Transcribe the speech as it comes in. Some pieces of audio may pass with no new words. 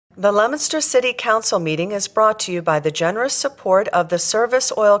The Leominster City Council meeting is brought to you by the generous support of the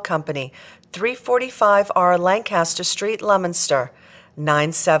Service Oil Company, 345R Lancaster Street, Leominster,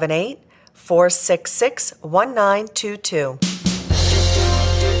 978-466-1922.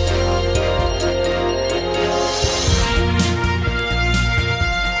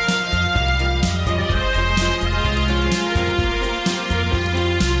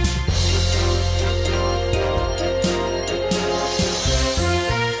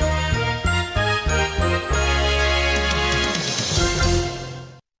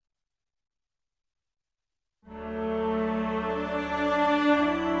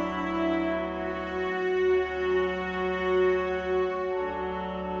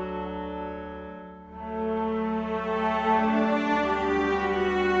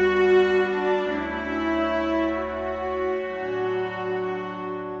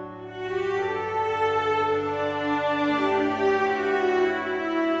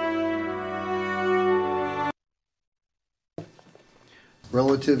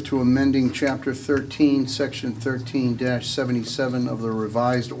 Relative to amending Chapter 13, Section 13-77 of the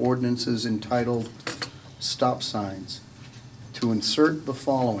revised ordinances entitled Stop Signs, to insert the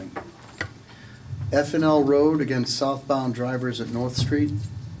following: F&L Road against southbound drivers at North Street,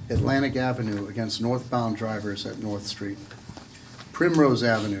 Atlantic Avenue against northbound drivers at North Street, Primrose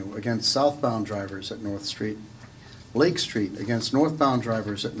Avenue against southbound drivers at North Street, Lake Street against northbound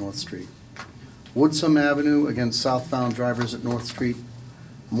drivers at North Street, Woodsome Avenue against southbound drivers at North Street,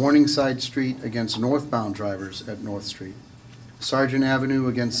 Morningside Street against northbound drivers at North Street, Sargent Avenue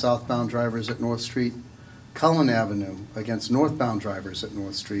against southbound drivers at North Street, Cullen Avenue against northbound drivers at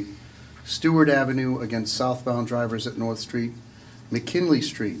North Street, Stewart Avenue against southbound drivers at North Street, McKinley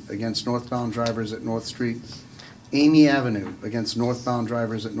Street against northbound drivers at North Street, Amy Avenue against northbound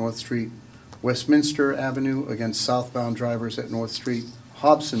drivers at North Street, Westminster Avenue against southbound drivers at North Street,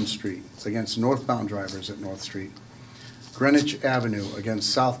 Hobson Street against northbound drivers at North Street, Greenwich Avenue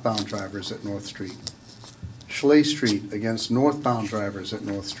against southbound drivers at North Street, Schley Street against northbound drivers at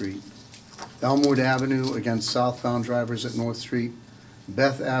North Street, Elmwood Avenue against southbound drivers at North Street,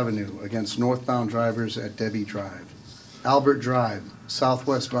 Beth Avenue against northbound drivers at Debbie Drive, Albert Drive,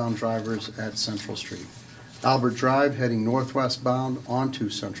 southwestbound drivers at Central Street, Albert Drive heading northwestbound onto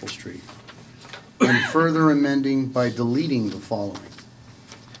Central Street, and further amending by deleting the following: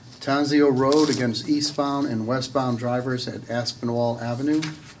 Tanzio Road against eastbound and westbound drivers at Aspinwall Avenue,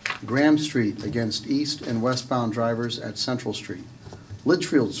 Graham Street against east and westbound drivers at Central Street,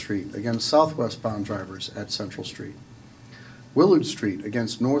 Litchfield Street against southwestbound drivers at Central Street, Willard Street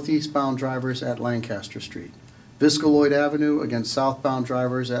against northeastbound drivers at Lancaster Street, Viscaloid Avenue against southbound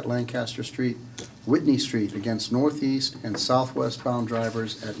drivers at Lancaster Street, Whitney Street against northeast and southwestbound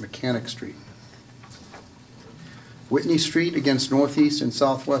drivers at Mechanic Street, Whitney Street against northeast and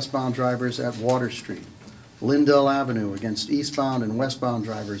southwestbound drivers at Water Street, Lindell Avenue against eastbound and westbound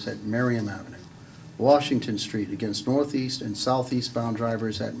drivers at Merriam Avenue, Washington Street against northeast and southeastbound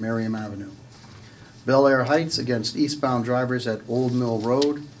drivers at Merriam Avenue, Bel Air Heights against eastbound drivers at Old Mill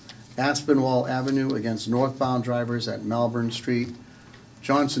Road, Aspinwall Avenue against northbound drivers at Malvern Street,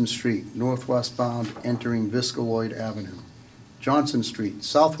 Johnson Street northwestbound entering Viscaloid Avenue, Johnson Street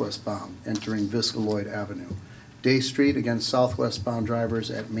southwestbound entering Viscaloid Avenue, Day Street against southwestbound drivers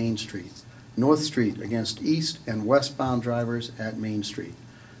at Main Street, North Street against east and westbound drivers at Main Street,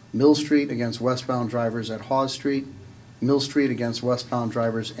 Mill Street against westbound drivers at Hawes Street, Mill Street against westbound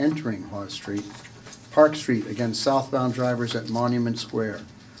drivers entering Hawes Street, Park Street against southbound drivers at Monument Square,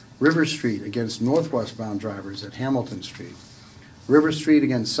 River Street against northwestbound drivers at Hamilton Street, River Street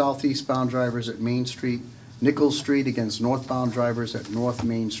against southeastbound drivers at Main Street, Nichols Street against northbound drivers at North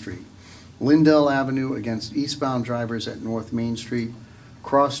Main Street, Lindell Avenue against eastbound drivers at North Main Street,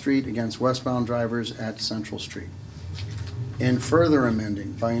 Cross Street against westbound drivers at Central Street. And further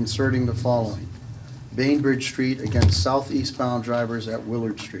amending by inserting the following: Bainbridge Street against southeastbound drivers at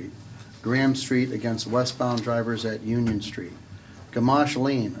Willard Street, Graham Street against westbound drivers at Union Street, Gamache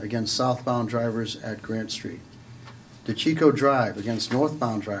Lane against southbound drivers at Grant Street, DeChico Drive against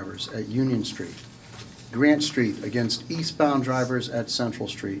northbound drivers at Union Street, Grant Street against eastbound drivers at Central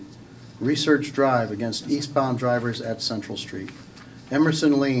Street, Research Drive against eastbound drivers at Central Street,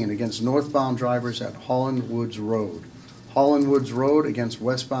 Emerson Lane against northbound drivers at Holland Woods Road, Holland Woods Road against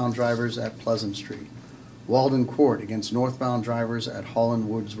westbound drivers at Pleasant Street, Walden Court against northbound drivers at Holland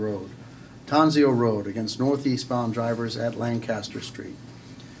Woods Road, Tanzio Road against northeastbound drivers at Lancaster Street,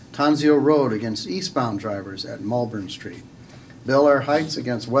 Tanzio Road against eastbound drivers at Malvern Street, Bel Air Heights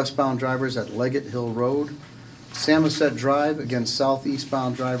against westbound drivers at Leggett Hill Road, Samoset Drive against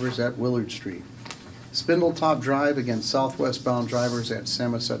southeastbound drivers at Willard Street, Spindletop Drive against southwestbound drivers at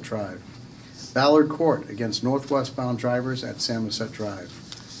Samoset Drive. Ballard Court against northwestbound drivers at Samoset Drive.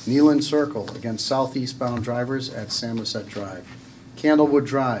 Neelan Circle against southeastbound drivers at Samoset Drive. Candlewood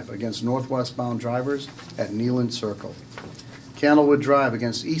Drive against northwestbound drivers at Neelan Circle. Candlewood Drive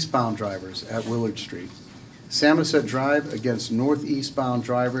against eastbound drivers at Willard Street. Samoset Drive against northeastbound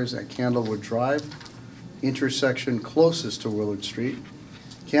drivers at Candlewood Drive, intersection closest to Willard Street.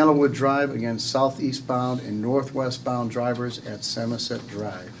 Candlewood Drive against southeastbound and northwestbound drivers at Samoset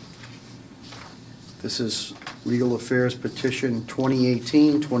Drive. This is Legal Affairs Petition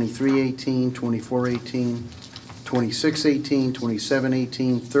 2018, 2318, 2418, 2618,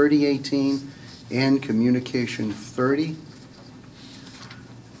 2718, 3018, and Communication 30.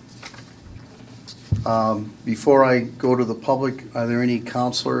 Before I go to the public, are there any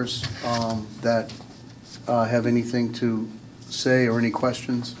counselors that have anything to say or any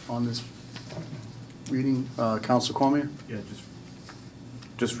questions on this reading? Counsel Cormier? Yeah,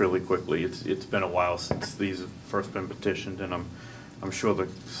 just really quickly. It's been a while since these have first been petitioned, and I'm sure the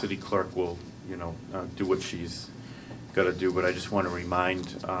city clerk will, do what she's got to do. But I just want to remind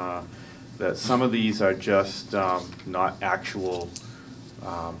that some of these are just not actual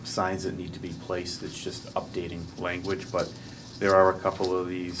signs that need to be placed. It's just updating language. But there are a couple of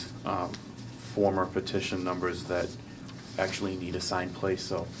these former petition numbers that actually need a sign placed.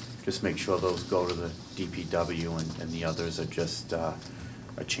 So just make sure those go to the DPW, and the others are just a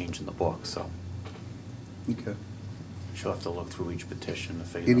change in the book. So Okay. she'll have to look through each petition to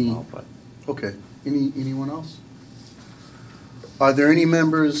figure them out. But Okay. Anyone else? Are there any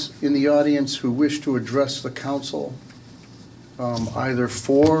members in the audience who wish to address the council either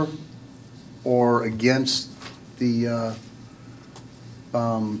for or against the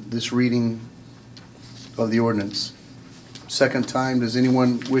this reading of the ordinance? Second time, does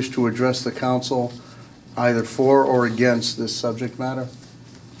anyone wish to address the council either for or against this subject matter?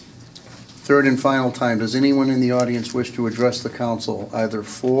 Third and final time, does anyone in the audience wish to address the council either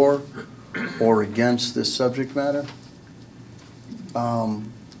for or against this subject matter?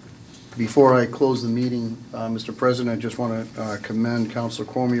 Before I close the meeting, Mr. President, I just want to commend Councilor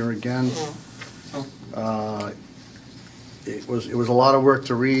Cormier again. It was a lot of work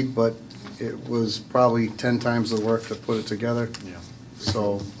to read, but it was probably 10 times the work to put it together. yeah.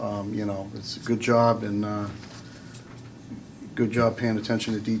 So, it's a good job, and good job paying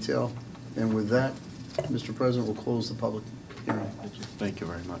attention to detail. And with that, Mr. President, we'll close the public hearing. Thank you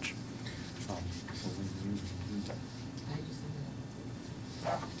very much.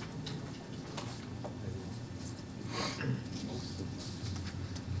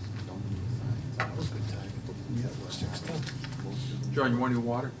 John, you want your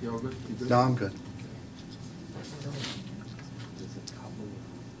water? You all good? You good? No, I'm good.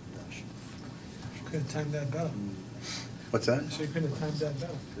 Could have timed that better. What's that? So you could have timed that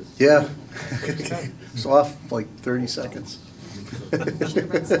better. Yeah. It's off like 30 seconds.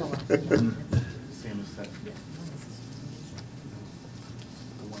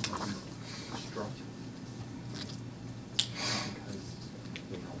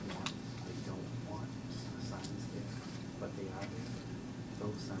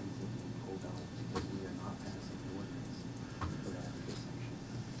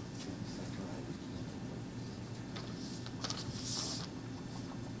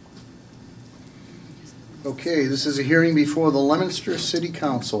 Okay, this is a hearing before the Leominster City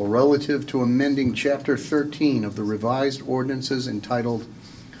Council relative to amending Chapter 13 of the revised ordinances entitled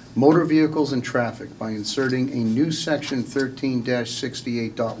Motor Vehicles and Traffic by inserting a new Section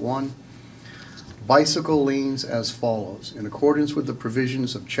 13-68.1, bicycle lanes as follows. In accordance with the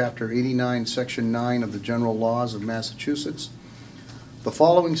provisions of Chapter 89, Section 9 of the General Laws of Massachusetts, the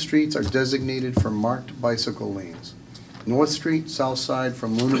following streets are designated for marked bicycle lanes. North Street, south side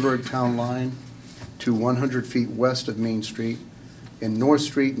from Lunenburg Town Line to 100 feet west of Main Street, and North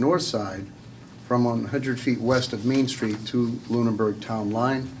Street, north side, from 100 feet west of Main Street to Lunenburg Town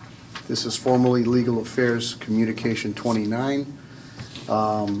Line. This is formerly Legal Affairs Communication 29.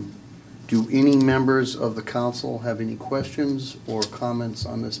 Do any members of the council have any questions or comments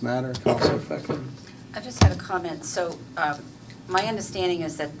on this matter? Councilor Feckley? I just had a comment. So my understanding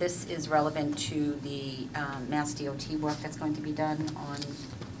is that this is relevant to the Mass DOT work that's going to be done on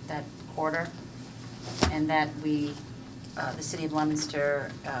that corridor, and that the city of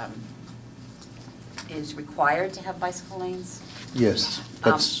Leominster is required to have bicycle lanes? Yes,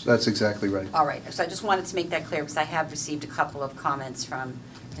 that's exactly right. All right, so I just wanted to make that clear, because I have received a couple of comments from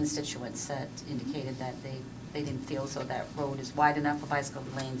constituents that indicated that they didn't feel as though that road is wide enough for bicycle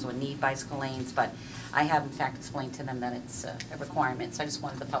lanes or need bicycle lanes, but I have in fact explained to them that it's a requirement, so I just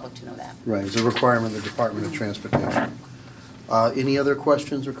wanted the public to know that. Right, it's a requirement of the Department of Transportation. Any other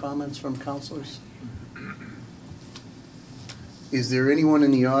questions or comments from councilors? Is there anyone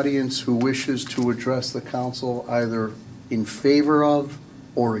in the audience who wishes to address the council either in favor of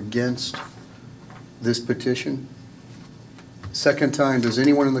or against this petition? Second time, does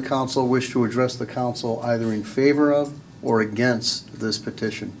anyone in the council wish to address the council either in favor of or against this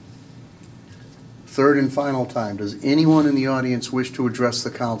petition? Third and final time, does anyone in the audience wish to address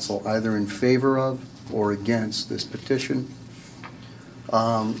the council either in favor of or against this petition?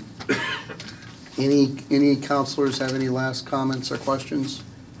 Any councilors have any last comments or questions?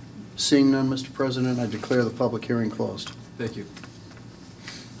 Seeing none, Mr. President, I declare the public hearing closed. Thank you.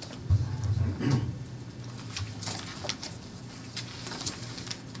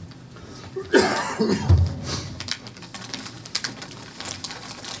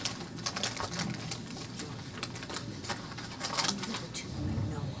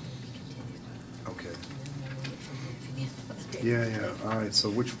 Okay. Yeah, all right, so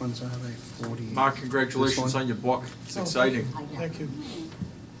which ones are they? 40? Mark, congratulations This one? on your book. It's Oh, exciting. Thank you.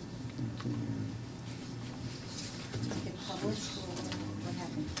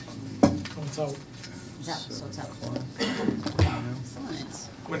 Oh, it's out. So it's out.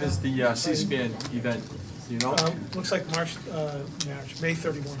 When is the C-SPAN event? Do you know? Looks like May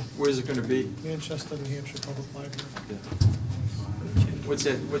 31, Where's it going to be? Manchester, New Hampshire Public Library.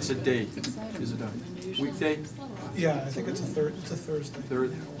 What's the date? Is it a weekday? Yeah, I think it's a Thursday.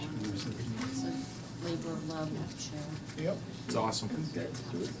 Third? Labor of love, share. Yep. It's awesome. Let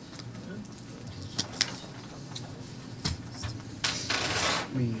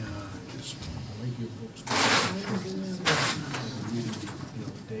me just...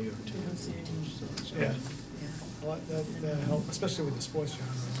 Yeah. That helps, especially with the sports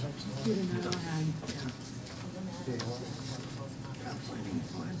genre, it helps a lot.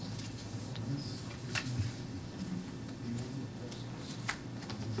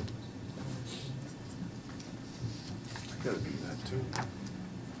 I gotta do that too.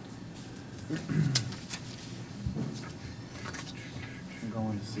 I'm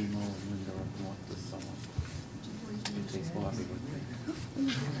going to see Mo and Linda up north this summer. It takes Bobby with me.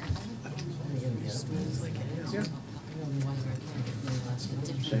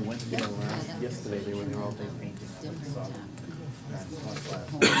 They went to go yesterday, they were there all day painting.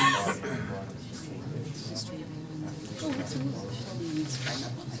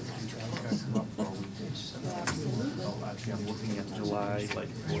 Actually, I'm looking at July, like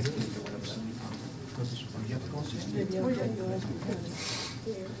 14th or whatever.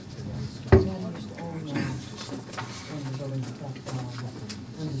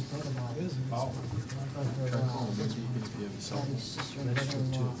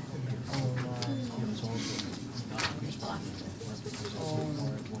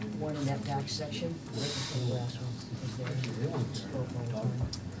 One in that back section, right before the last one.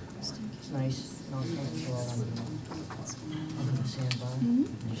 It's nice, no, it's nice to go out on the sandbar.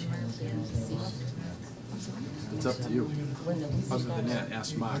 Just hang out there all day long. It's up to you. Linda, Other than that,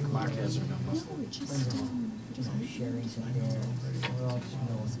 ask Mark. Mark has her number. Sherry's in there, we're all just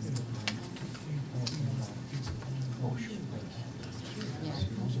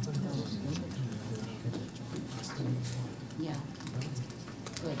going. Yeah.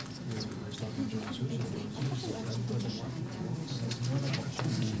 Good.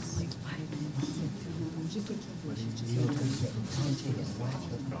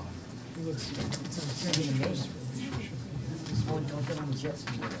 Oh, don't get on the jet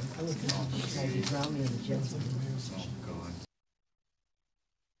ski. I look at you drown me in the jet ski.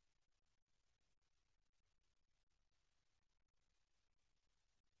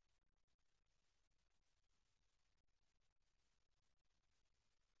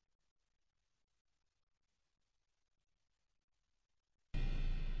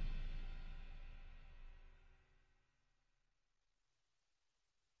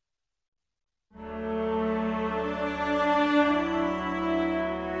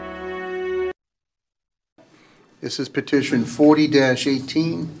 This is petition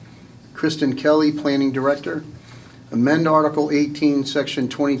 40-18. Kristen Kelly, Planning Director. Amend Article 18, Section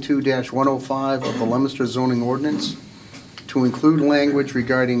 22-105 of the Leominster zoning ordinance to include language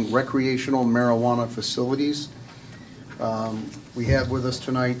regarding recreational marijuana facilities. We have with us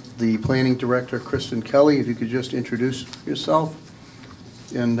tonight the Planning Director, Kristen Kelly. If you could just introduce yourself.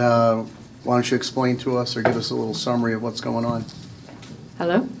 And why don't you explain to us or give us a little summary of what's going on?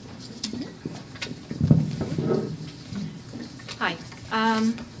 Hello? Hi.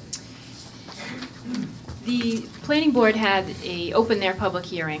 The planning board had opened their public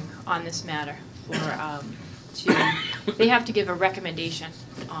hearing on this matter for, they have to give a recommendation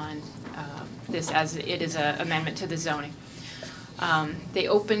on this as it is an amendment to the zoning. They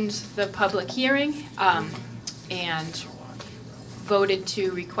opened the public hearing and voted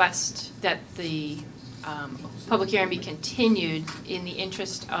to request that the public hearing be continued in the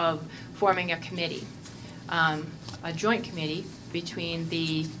interest of forming a committee, a joint committee between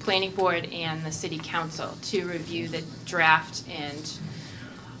the planning board and the city council to review the draft and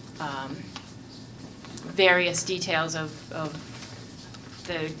various details of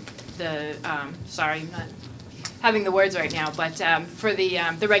sorry, I'm not having the words right now, but for the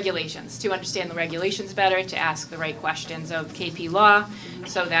regulations, to understand the regulations better, to ask the right questions of KP law,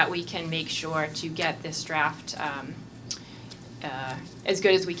 so that we can make sure to get this draft as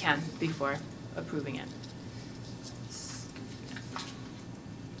good as we can before approving it.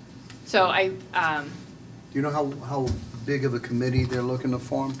 So Do you know how big of a committee they're looking to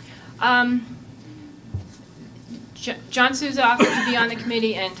form? John Souza offered to be on the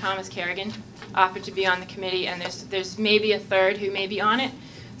committee, and Thomas Kerrigan offered to be on the committee, and there's maybe a third who may be on it.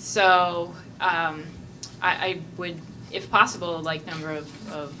 So I would, if possible, like number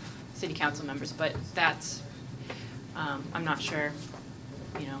of city council members, but that's I'm not sure,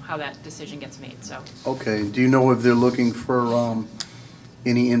 how that decision gets made. So. Okay. Do you know if they're looking for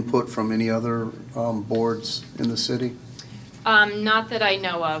any input from any other boards in the city? Not that I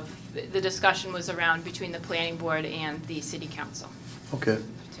know of. The discussion was around between the planning board and the city council. Okay.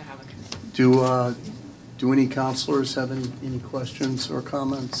 To have a committee. Do any councilors have any questions or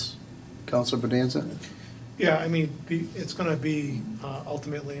comments? Councilor Bonanza? Yeah, I mean, it's going to be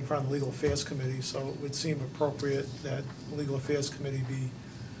ultimately in front of the Legal Affairs Committee, so it would seem appropriate that the Legal Affairs Committee be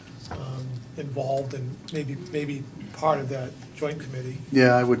involved and maybe part of that joint committee.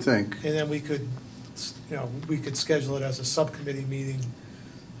 Yeah, I would think. And then we could schedule it as a subcommittee meeting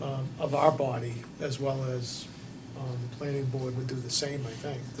of our body, as well as the planning board would do the same, I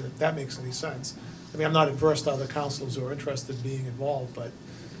think. That makes any sense. I mean, I'm not adverse to other councilors who are interested in being involved, but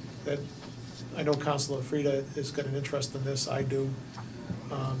I know Councilor Frida has got an interest in this. I do.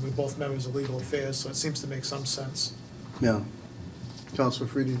 We're both members of Legal Affairs, so it seems to make some sense. Yeah. Councilor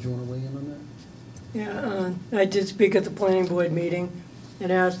Frida, do you want to weigh in on that? Yeah, I did speak at the planning board meeting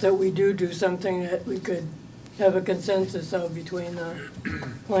and asked that we do something that we could have a consensus of between the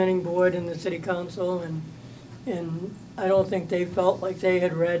planning board and the city council, and I don't think they felt like they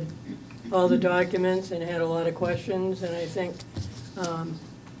had read all the documents and had a lot of questions, and I think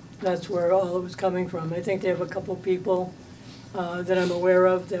that's where all it was coming from. I think they have a couple people that I'm aware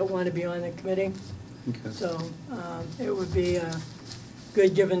of that want to be on the committee. Okay. So it would be a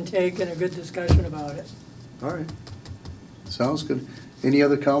good give and take and a good discussion about it. All right. Sounds good. Any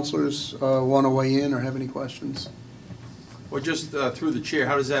other councilors want to weigh in or have any questions? Well, just through the chair,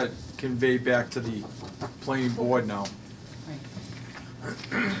 how does that convey back to the planning board now?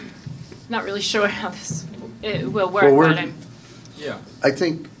 Not really sure how this will work, Well, but I'm. Yeah. I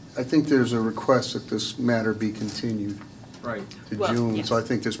think there's a request that this matter be continued Right. to Well, June, yes. so I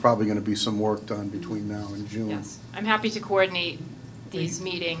think there's probably going to be some work done between now and June. Yes, I'm happy to coordinate these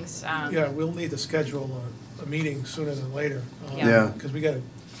meetings. Yeah, we'll need to schedule a meeting sooner than later. Yeah. Because we got a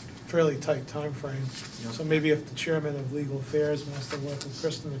fairly tight time frame. Yeah. So maybe if the chairman of Legal Affairs wants to work with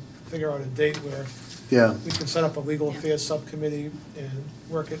Kristen to figure out a date where Yeah. we can set up a Legal Yeah. Affairs subcommittee and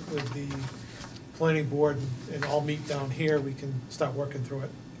work it with the planning board and all meet down here, we can start working through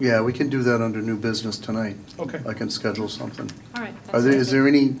it. Yeah, we can do that under new business tonight. Okay. I can schedule something. All right. Is there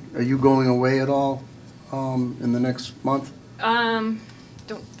any, are you going away at all in the next month?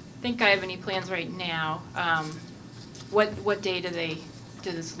 Don't think I have any plans right now. What day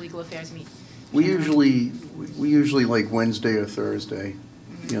do this legal affairs meet? We usually like Wednesday or Thursday,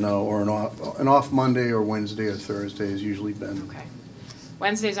 or an off Monday or Wednesday or Thursday has usually been. Okay.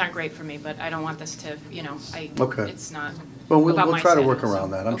 Wednesdays aren't great for me, but I don't want this to, Okay. it's not Well, we'll about my try to schedule, work so-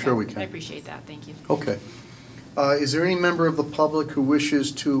 around that. I'm okay. sure we can. I appreciate that. Thank you. Okay. Is there any member of the public who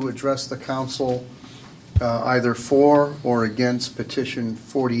wishes to address the council either for or against petition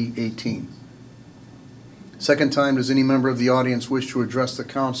 4018? Second time, does any member of the audience wish to address the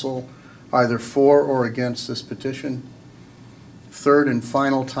council either for or against this petition? Third and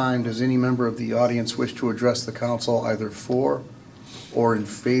final time, does any member of the audience wish to address the council either for or in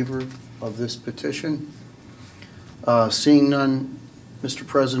favor of this petition? Seeing none, Mr.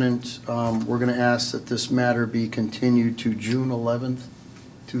 President, we're going to ask that this matter be continued to June 11th,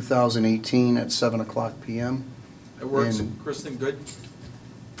 2018 at 7:00 p.m. That works, And- Kristen, good?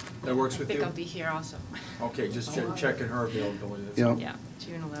 That works I with think you? I'll be here also. Okay, just checking her availability. That's Yeah. all. Yeah.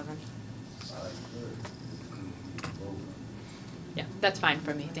 Yeah, that's fine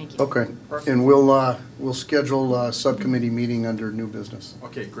for me, thank you. Okay, and we'll schedule a subcommittee meeting under new business.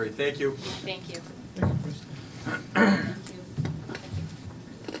 Okay, great, thank you. Thank you. Thank you, Kristen.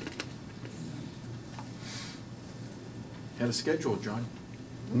 Had a schedule, John.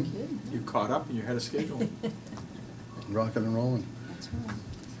 You caught up and you had a schedule. Rocking and rolling.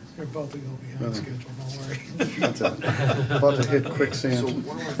 You're about to go behind schedule, don't worry. About to hit So quicksand.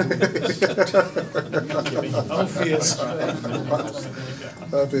 what do I do with this? No fears.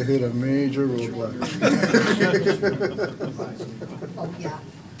 About to hit a major roadblock. Oh, yeah.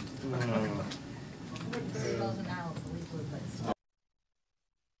 $30 an hour for legal advice.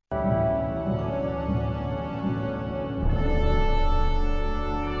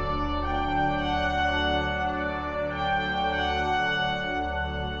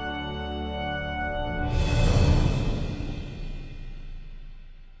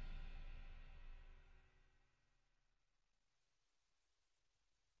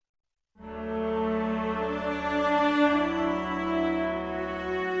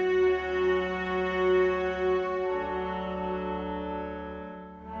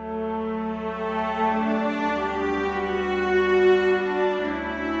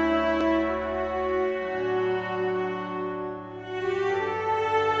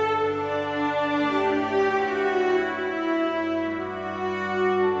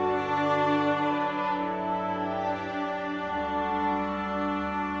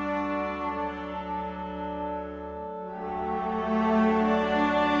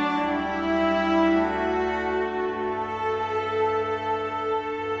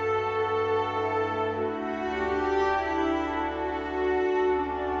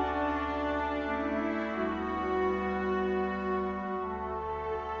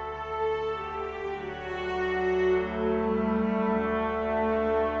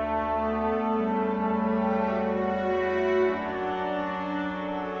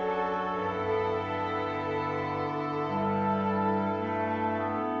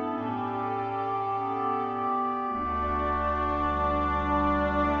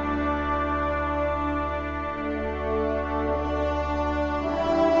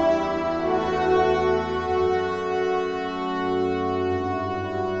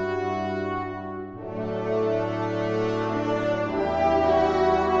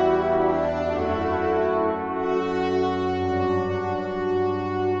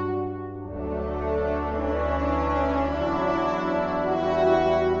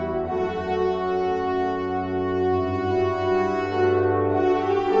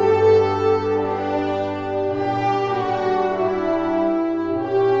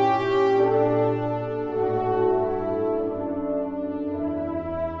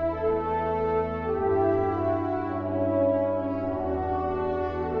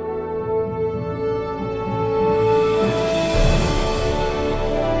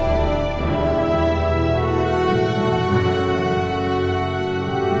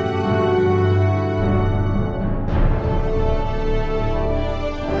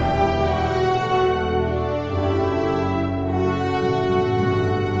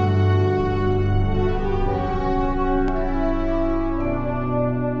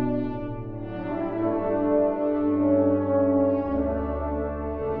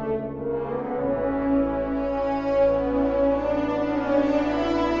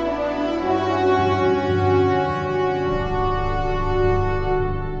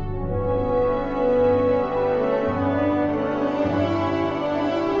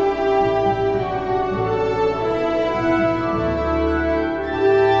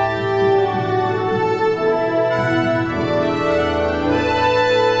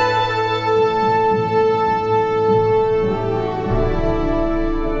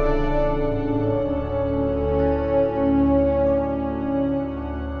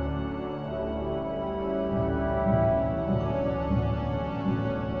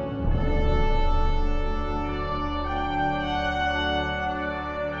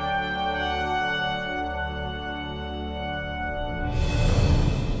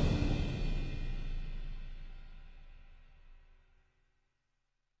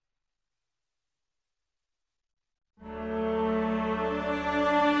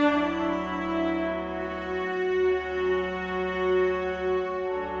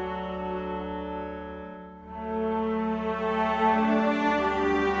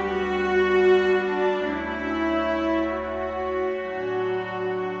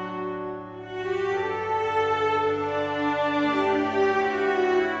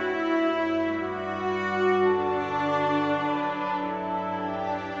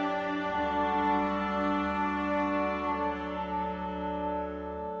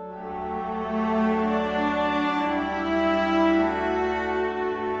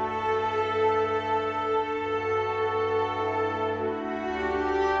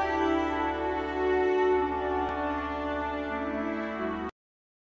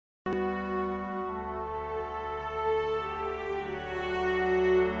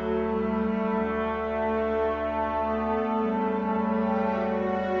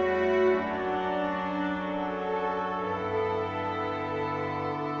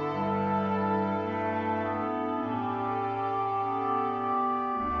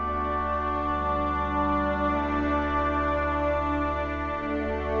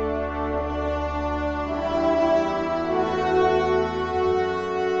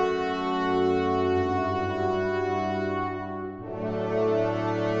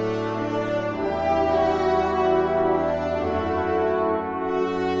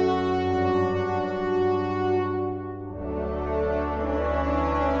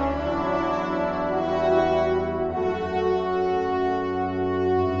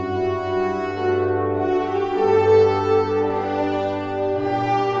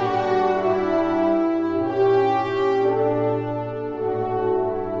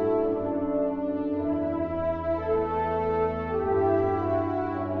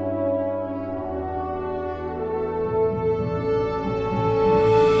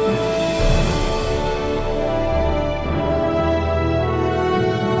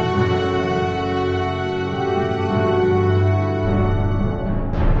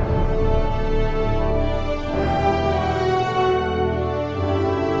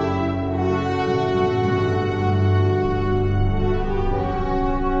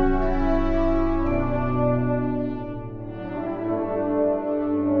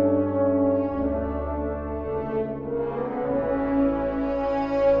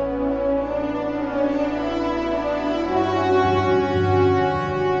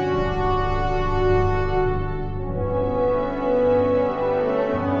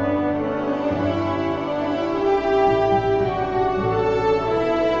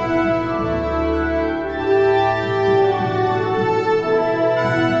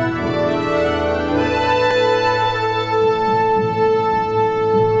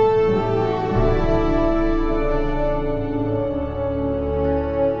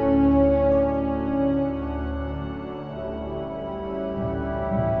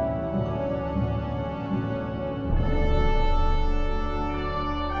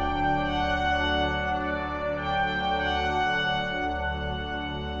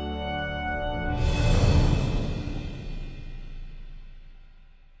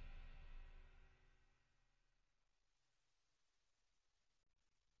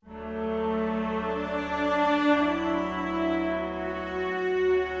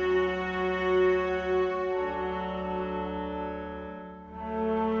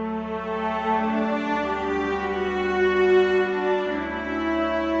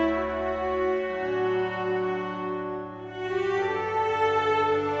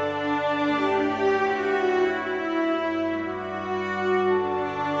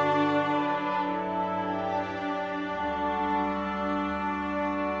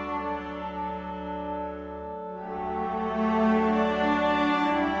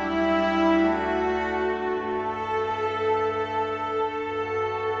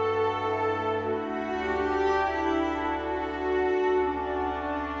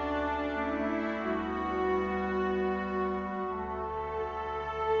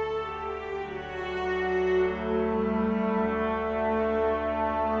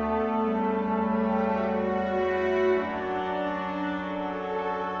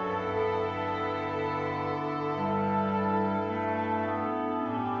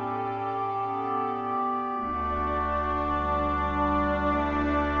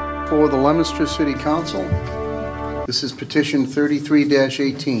 before the Leominster City Council. This is petition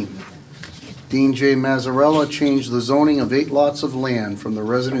 33-18. Dean J. Mazzarella changed the zoning of 8 lots of land from the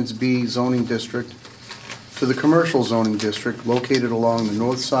Residence B zoning district to the commercial zoning district located along the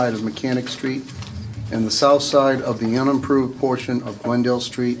north side of Mechanic Street and the south side of the unimproved portion of Glendale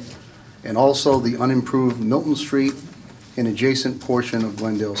Street, and also the unimproved Milton Street and adjacent portion of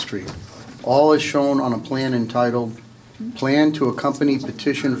Glendale Street. All is shown on a plan entitled Plan to Accompany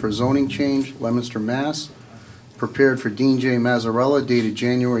Petition for Zoning Change, Leominster, Mass., prepared for Dean J. Mazzarella, dated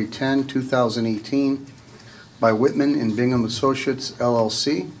January 10, 2018, by Whitman and Bingham Associates,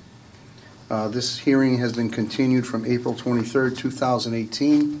 LLC. This hearing has been continued from April 23,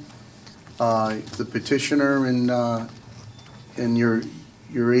 2018. The petitioner and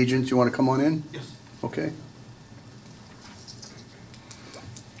your agent, you want to come on in? Yes. Okay.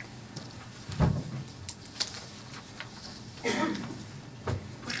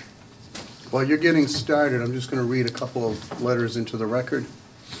 While you're getting started, I'm just going to read a couple of letters into the record.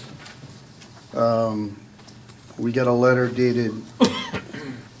 We got a letter dated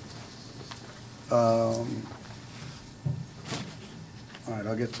all right,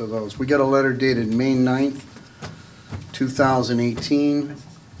 I'll get to those. We got a letter dated May 9th, 2018,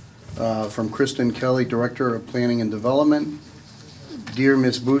 from Kristen Kelly, Director of Planning and Development. Dear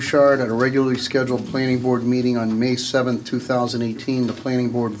Ms. Bouchard, at a regularly scheduled Planning Board meeting on May 7th, 2018, the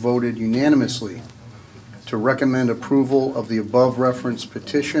Planning Board voted unanimously to recommend approval of the above referenced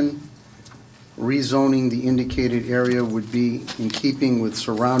petition. Rezoning the indicated area would be in keeping with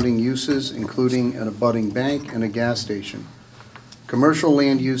surrounding uses, including an abutting bank and a gas station. Commercial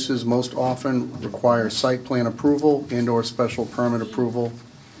land uses most often require site plan approval and/or special permit approval,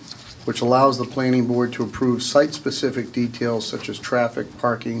 which allows the planning board to approve site-specific details such as traffic,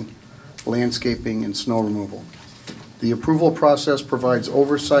 parking, landscaping, and snow removal. The approval process provides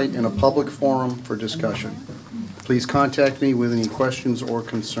oversight and a public forum for discussion. Please contact me with any questions or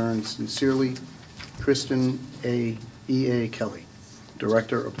concerns. Sincerely, Kristen E.A. Kelly,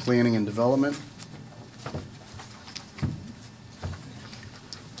 Director of Planning and Development.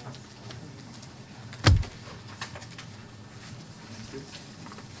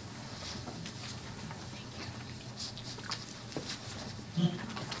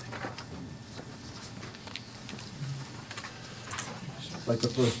 Like the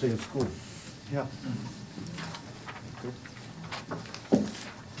first day of school. Yeah.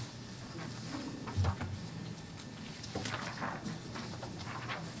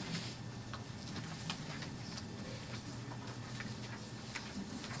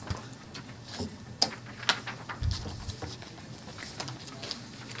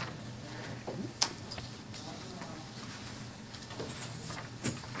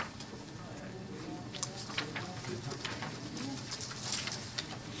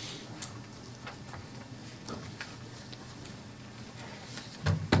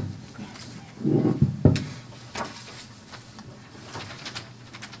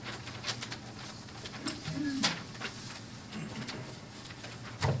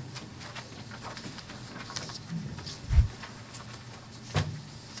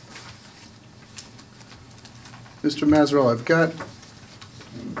 Mr. Mazzarella, I've got,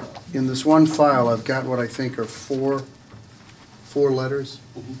 in this one file, I've got what I think are four letters.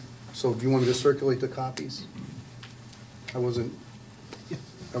 So do you want me to circulate the copies? I wasn't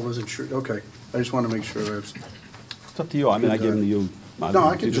sure, okay. I just want to make sure there's, It's up to you. I mean, I give them to you. No,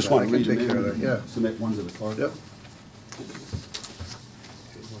 I can You do just that. want I to can read them take care of in that, yeah. and submit one to the clerk. yep.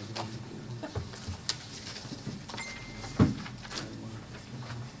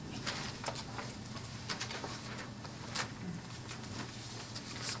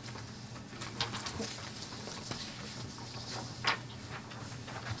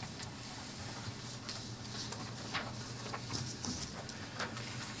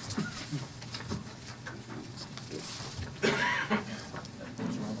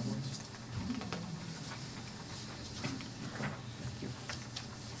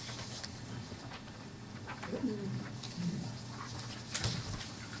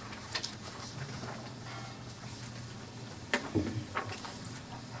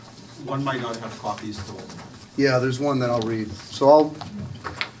 One might not have copies to it. Yeah, there's one that I'll read. So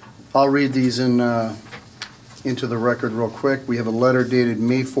I'll read these into the record real quick. We have a letter dated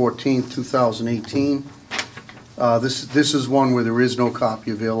May 14th, 2018. This is one where there is no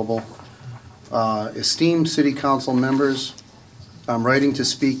copy available. Esteemed City Council members, I'm writing to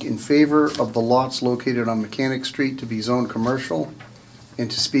speak in favor of the lots located on Mechanic Street to be zoned commercial and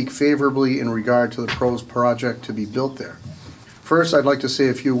to speak favorably in regard to the proposed project to be built there. First, I'd like to say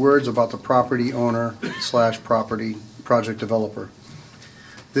a few words about the property owner / property project developer.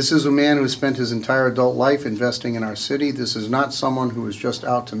 This is a man who has spent his entire adult life investing in our city. This is not someone who is just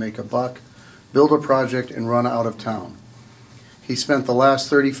out to make a buck, build a project, and run out of town. He spent the last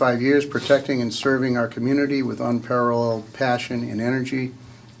 35 years protecting and serving our community with unparalleled passion and energy,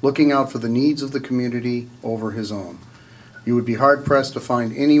 looking out for the needs of the community over his own. You would be hard-pressed to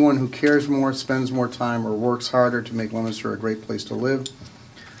find anyone who cares more, spends more time, or works harder to make Leominster a great place to live.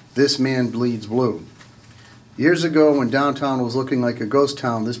 This man bleeds blue. Years ago, when downtown was looking like a ghost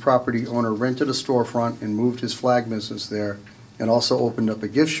town, this property owner rented a storefront and moved his flag business there, and also opened up a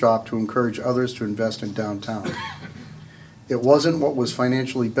gift shop to encourage others to invest in downtown. It wasn't what was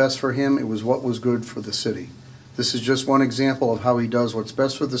financially best for him, it was what was good for the city. This is just one example of how he does what's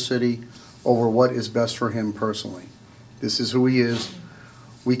best for the city over what is best for him personally. This is who he is.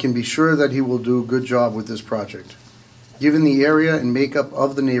 We can be sure that he will do a good job with this project. Given the area and makeup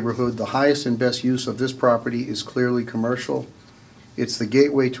of the neighborhood, the highest and best use of this property is clearly commercial. It's the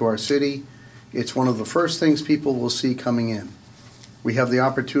gateway to our city. It's one of the first things people will see coming in. We have the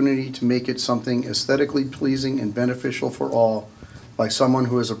opportunity to make it something aesthetically pleasing and beneficial for all by someone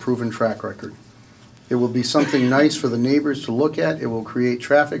who has a proven track record. It will be something nice for the neighbors to look at. It will create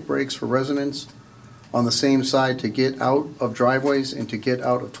traffic breaks for residents on the same side to get out of driveways and to get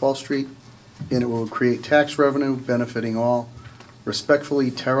out of 12th Street, and it will create tax revenue benefiting all. Respectfully,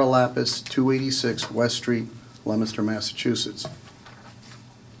 Terra Lapis, 286 West Street, Leominster, Massachusetts.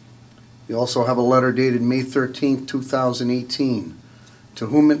 We also have a letter dated May 13, 2018, to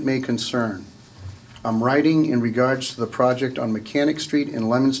whom it may concern. I'm writing in regards to the project on Mechanic Street in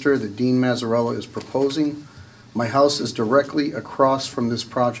Leominster that Dean Mazzarella is proposing. My house is directly across from this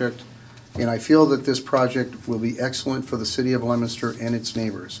project, and I feel that this project will be excellent for the city of Leominster and its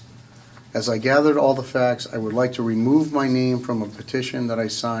neighbors. As I gathered all the facts, I would like to remove my name from a petition that I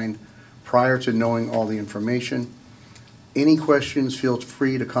signed prior to knowing all the information. Any questions, feel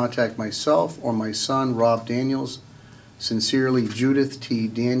free to contact myself or my son, Rob Daniels. Sincerely, Judith T.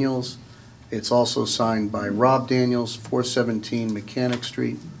 Daniels. It's also signed by Rob Daniels, 417 Mechanic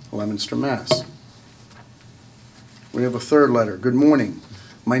Street, Leominster, Mass. We have a third letter. Good morning.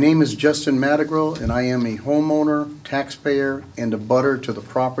 My name is Justin Madrigal, and I am a homeowner, taxpayer, and a butter to the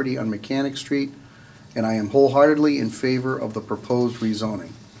property on Mechanic Street, and I am wholeheartedly in favor of the proposed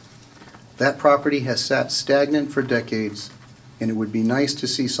rezoning. That property has sat stagnant for decades, and it would be nice to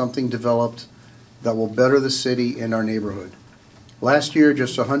see something developed that will better the city and our neighborhood. Last year,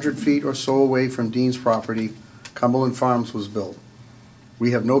 just 100 feet or so away from Dean's property, Cumberland Farms was built.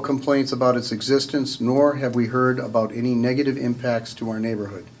 We have no complaints about its existence, nor have we heard about any negative impacts to our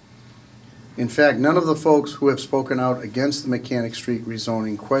neighborhood. In fact, none of the folks who have spoken out against the Mechanic Street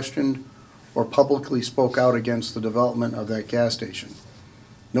rezoning questioned or publicly spoke out against the development of that gas station.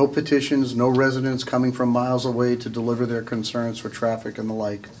 No petitions, no residents coming from miles away to deliver their concerns for traffic and the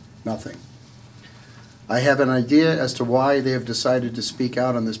like, nothing. I have an idea as to why they have decided to speak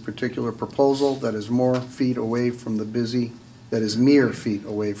out on this particular proposal that is mere feet away from this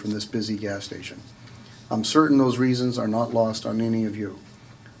busy gas station. I'm certain those reasons are not lost on any of you.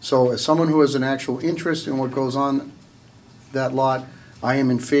 So as someone who has an actual interest in what goes on that lot, I am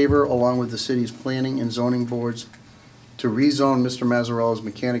in favor, along with the city's planning and zoning boards, to rezone Mr. Mazzarella's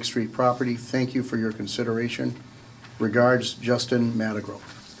Mechanic Street property. Thank you for your consideration. Regards, Justin Madrigal.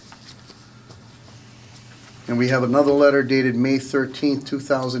 And we have another letter dated May 13th,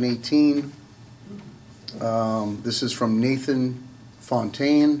 2018. This is from Nathan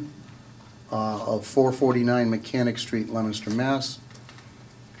Fontaine of 449 Mechanic Street, Leominster, Mass.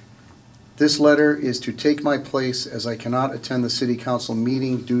 This letter is to take my place as I cannot attend the City Council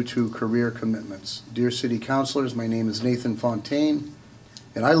meeting due to career commitments. Dear City Councilors, my name is Nathan Fontaine,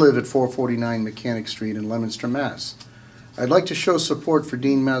 and I live at 449 Mechanic Street in Leominster, Mass. I'd like to show support for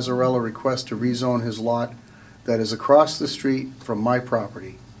Dean Mazzarella's request to rezone his lot that is across the street from my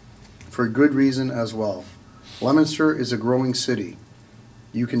property, for good reason as well. Leominster is a growing city.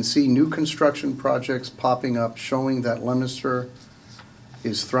 You can see new construction projects popping up showing that Leominster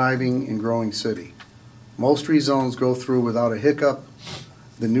is thriving and growing city. Most rezones go through without a hiccup.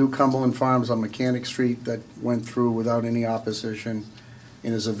 The new Cumberland Farms on Mechanic Street that went through without any opposition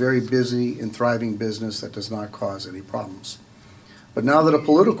and is a very busy and thriving business that does not cause any problems. But now that a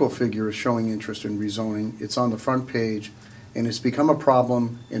political figure is showing interest in rezoning, it's on the front page, and it's become a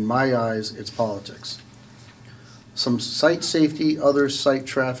problem. In my eyes, it's politics. Some cite safety, others cite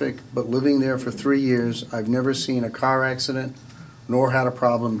traffic, but living there for 3 years, I've never seen a car accident nor had a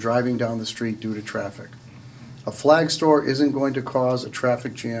problem driving down the street due to traffic. A flag store isn't going to cause a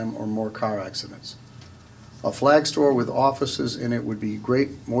traffic jam or more car accidents. A flag store with offices in it would be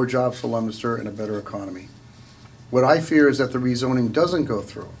great, more jobs for Leominster and a better economy. What I fear is that the rezoning doesn't go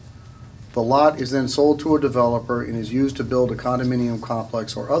through. The lot is then sold to a developer and is used to build a condominium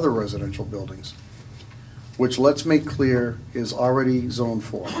complex or other residential buildings, which, let's make clear, is already zoned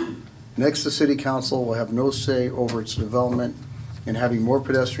for. Next, the city council will have no say over its development and having more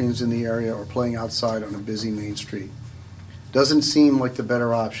pedestrians in the area or playing outside on a busy main street. Doesn't seem like the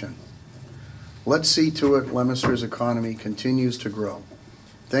better option. Let's see to it Leominster's economy continues to grow.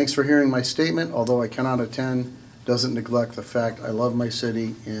 Thanks for hearing my statement, although I cannot attend, doesn't neglect the fact I love my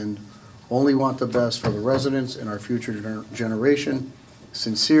city and only want the best for the residents and our future generation.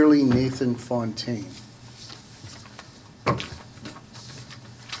 Sincerely, Nathan Fontaine.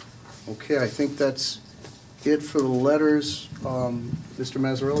 Okay, I think that's it for the letters. Mr.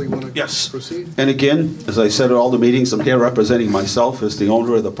 Mazzarelli, you want to Yes. proceed? And again, as I said at all the meetings, I'm here representing myself as the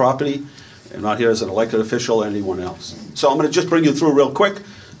owner of the property. I'm not here as an elected official or anyone else. So I'm going to just bring you through real quick.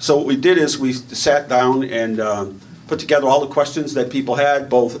 So what we did is we sat down and put together all the questions that people had,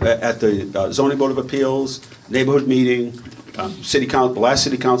 both at the Zoning Board of Appeals, neighborhood meeting, city council, the last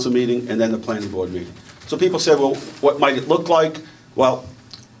city council meeting, and then the planning board meeting. So people said, well, what might it look like? Well,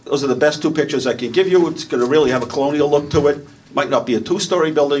 those are the best two pictures I can give you. It's going to really have a colonial look to it. Might not be a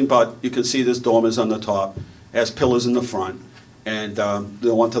two-story building, but you can see there's dormers on the top, has pillars in the front, and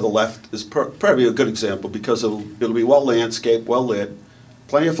the one to the left is probably a good example because it'll be well landscaped, well lit,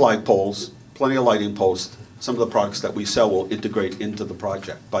 plenty of flagpoles, plenty of lighting posts. Some of the products that we sell will integrate into the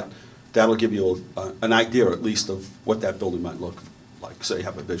project, but that'll give you an idea at least of what that building might look like, so you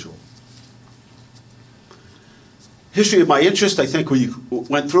have a visual. History of my interest, I think we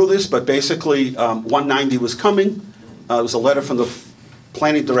went through this, but basically 190 was coming. There was a letter from the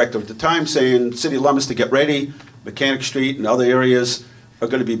planning director at the time saying, City of Leominster, get ready. Mechanic Street and other areas are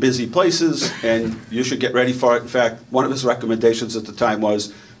going to be busy places, and you should get ready for it. In fact, one of his recommendations at the time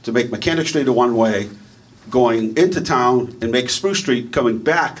was to make Mechanic Street a one-way going into town and make Spruce Street coming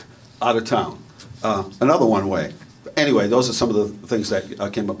back out of town another one-way. Anyway, those are some of the things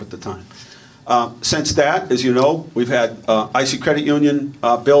that came up at the time. Since that, as you know, we've had IC Credit Union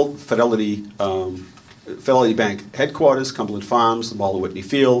built, Fidelity Bank headquarters, Cumberland Farms, the Mall of Whitney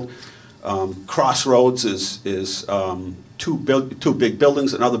Field. Crossroads is two big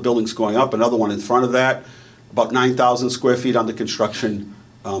buildings, another building's going up, another one in front of that, about 9,000 square feet under construction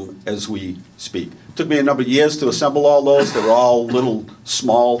as we speak. It took me a number of years to assemble all those. They were all little,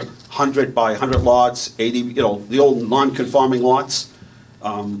 small, 100 by 100 lots, 80, the old non-conforming lots.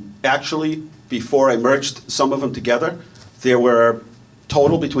 Actually, before I merged some of them together, there were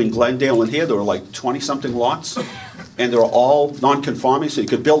total between Glendale and here, there were like 20-something lots, and they were all non-conforming, so you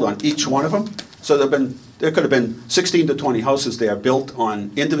could build on each one of them. So there could have been 16 to 20 houses there built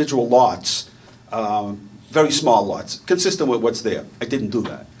on individual lots, very small lots, consistent with what's there. I didn't do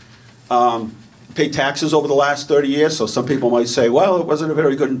that. Paid taxes over the last 30 years, so some people might say, well, it wasn't a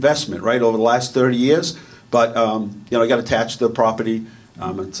very good investment, right, over the last 30 years, but I got attached to the property.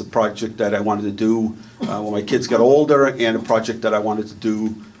 It's a project that I wanted to do when my kids got older, and a project that I wanted to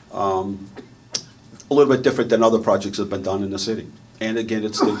do a little bit different than other projects that have been done in the city. And again,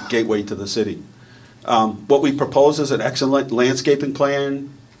 it's the gateway to the city. What we propose is an excellent landscaping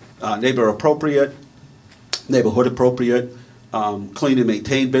plan, neighborhood appropriate, clean and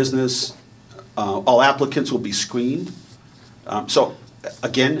maintained business. All applicants will be screened. So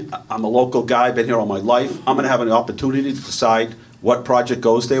again, I'm a local guy, been here all my life. I'm going to have an opportunity to decide what project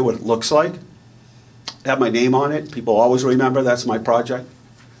goes there, what it looks like. Have my name on it. People always remember that's my project.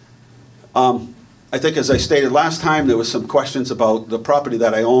 I think as I stated last time, there was some questions about the property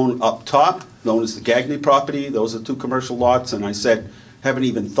that I own up top, known as the Gagney property. Those are 2 commercial lots, and I said, haven't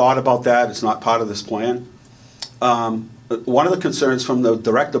even thought about that. It's not part of this plan. One of the concerns from the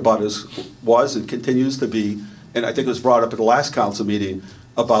direct abutters was and continues to be, and I think it was brought up at the last council meeting,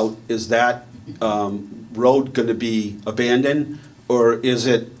 about is that road going to be abandoned, or is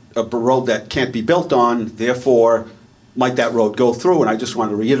it a road that can't be built on, therefore might that road go through? And I just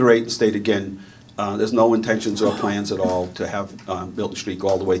want to reiterate and state again, there's no intentions or plans at all to have Milton Street go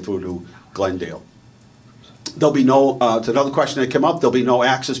all the way through to Glendale. There'll be no, to another question that came up, there'll be no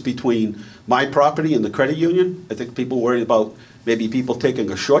access between my property and the credit union. I think people worried about maybe people taking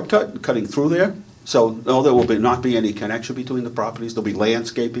a shortcut and cutting through there. So no, there will not be any connection between the properties. There'll be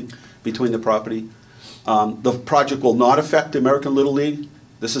landscaping between the property. The project will not affect the American Little League.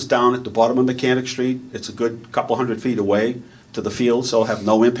 This is down at the bottom of Mechanic Street. It's a good couple hundred feet away to the field, so it'll have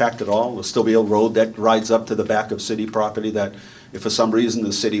no impact at all. There'll still be a road that rides up to the back of city property that if for some reason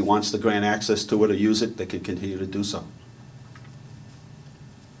the city wants to grant access to it or use it, they can continue to do so.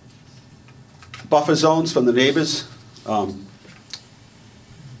 Buffer zones from the neighbors.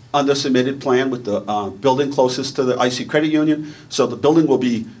 on the submitted plan with the building closest to the IC Credit Union. So the building will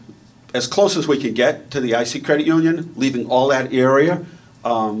be as close as we can get to the IC Credit Union, leaving all that area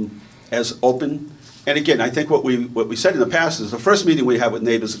as open. And again, I think what we said in the past is the first meeting we had with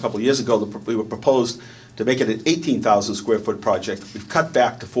neighbors a couple of years ago, we were proposed to make it an 18,000 square foot project. We've cut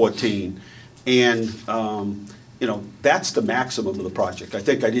back to 14. And, you know, that's the maximum of the project. I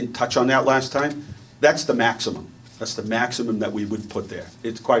think I didn't touch on that last time. That's the maximum. That's the maximum that we would put there.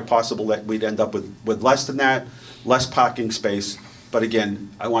 It's quite possible that we'd end up with less than that, less parking space. But again,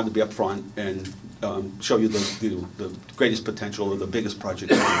 I wanted to be upfront and show you the greatest potential of the biggest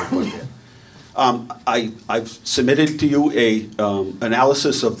project that we would put there. I've submitted to you a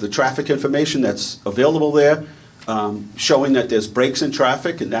analysis of the traffic information that's available there, showing that there's breaks in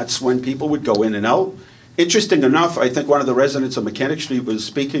traffic, and that's when people would go in and out. Interesting enough, I think one of the residents of Mechanic Street was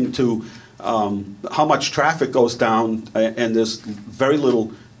speaking to how much traffic goes down, and there's very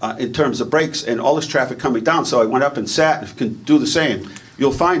little in terms of breaks, and all this traffic coming down. So I went up and sat. If you can do the same,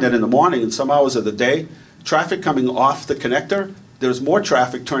 you'll find that in the morning and some hours of the day, traffic coming off the connector, there's more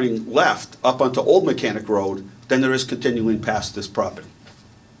traffic turning left up onto Old Mechanic Road than there is continuing past this property.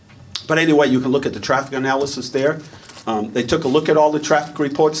 But anyway, you can look at the traffic analysis there. They took a look at all the traffic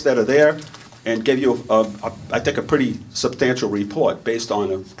reports that are there and gave you, I think, a pretty substantial report based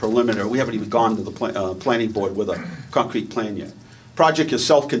on a preliminary. We haven't even gone to the planning board with a concrete plan yet. Project is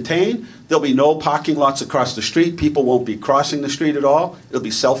self-contained. There'll be no parking lots across the street. People won't be crossing the street at all. It'll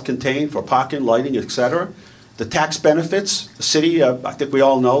be self-contained for parking, lighting, etc. The tax benefits, the city, I think we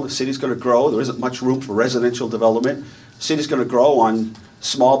all know, the city's going to grow. There isn't much room for residential development. The city's going to grow on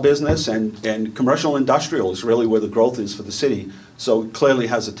small business and commercial industrial is really where the growth is for the city. So it clearly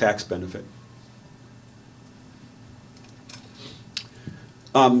has a tax benefit.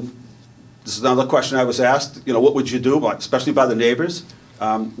 This is another question I was asked, you know, what would you do, especially by the neighbors?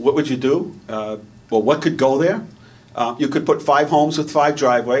 What would you do? Well, what could go there? You could put 5 homes with 5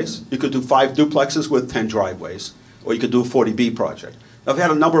 driveways. You could do 5 duplexes with 10 driveways. Or you could do a 40B project. I've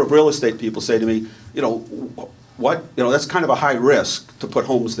had a number of real estate people say to me, you know, that's kind of a high risk to put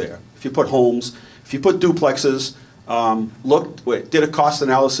homes there. If you put homes, if you put duplexes, did a cost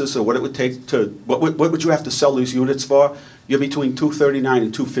analysis of what it would take to, what would you have to sell these units for? You're between $239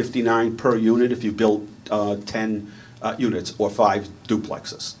 and $259 per unit if you build 10 units or 5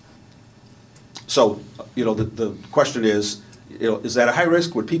 duplexes. So, you know, the question is, you know, is that a high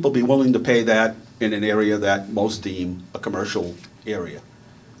risk? Would people be willing to pay that in an area that most deem a commercial area?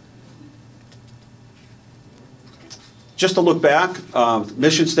 Just to look back,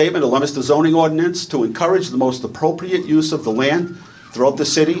 mission statement, a Leominster zoning ordinance to encourage the most appropriate use of the land throughout the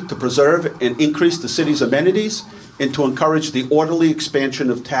city, to preserve and increase the city's amenities, and to encourage the orderly expansion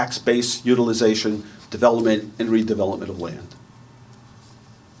of tax base utilization, development, and redevelopment of land.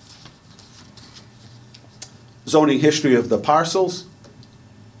 Zoning history of the parcels.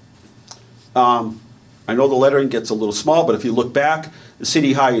 I know the lettering gets a little small, but if you look back, the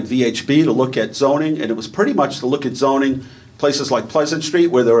city hired VHB to look at zoning, and it was pretty much to look at zoning places like Pleasant Street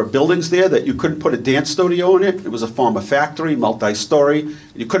where there are buildings there that you couldn't put a dance studio in it. It was a former factory, multi-story.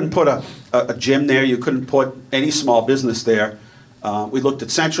 You couldn't put a gym there. You couldn't put any small business there. We looked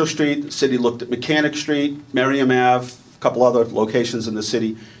at Central Street. The city looked at Mechanic Street, Merriam Ave, a couple other locations in the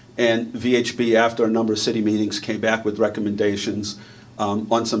city. And VHB, after a number of city meetings, came back with recommendations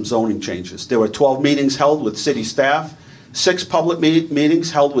on some zoning changes. There were 12 meetings held with city staff, 6 public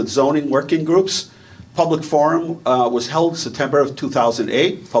meetings held with zoning working groups. Public forum was held September of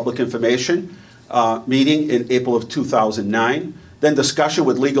 2008, public information meeting in April of 2009. Then discussion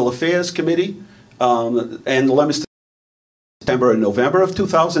with Legal Affairs Committee and the Leominster September and November of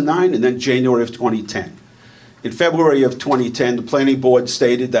 2009, and then January of 2010. In February of 2010, the Planning Board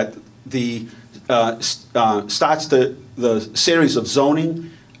stated that the starts the series of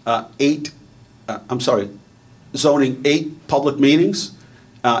zoning 8 public meetings.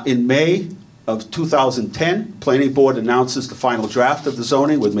 In May of 2010, Planning Board announces the final draft of the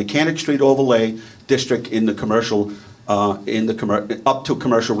zoning with Mechanic Street overlay district in the commercial up to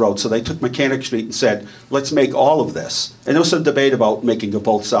Commercial Road. So they took Mechanic Street and said, let's make all of this. And there was some debate about making it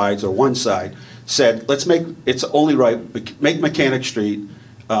both sides or one side. Said, it's only right, make Mechanic Street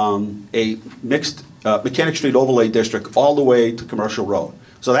a mixed Mechanic Street overlay district all the way to Commercial Road.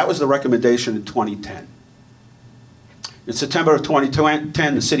 So that was the recommendation in 2010. In September of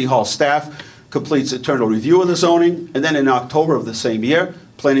 2010, the City Hall staff completes internal review of the zoning, and then in October of the same year,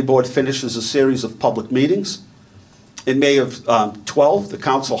 Planning Board finishes a series of public meetings. In May of 12, the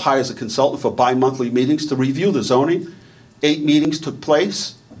council hires a consultant for bi-monthly meetings to review the zoning. 8 meetings took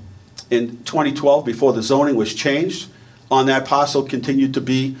place in 2012 before the zoning was changed. on that parcel continued to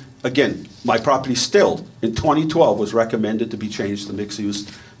be, again, my property still, in 2012, was recommended to be changed to mixed use,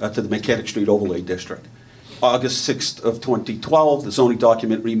 to the Mechanic Street Overlay District. August 6th of 2012, the zoning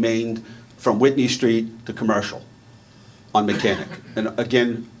document remained from Whitney Street to commercial on Mechanic. And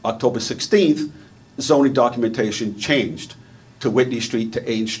again, October 16th, zoning documentation changed to Whitney Street to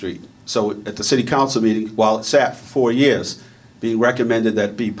Ain Street. So at the city council meeting, while it sat for 4 years, being recommended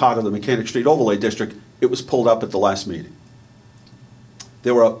that be part of the Mechanic Street Overlay District, it was pulled up at the last meeting.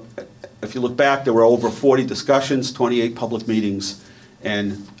 There were, if you look back, there were over 40 discussions, 28 public meetings,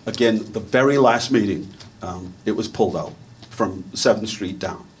 and again, the very last meeting, it was pulled out from 7th Street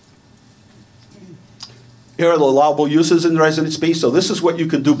down. Here are the allowable uses in Residence B. So this is what you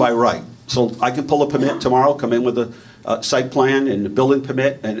can do by right. So I can pull a permit tomorrow, come in with a site plan and a building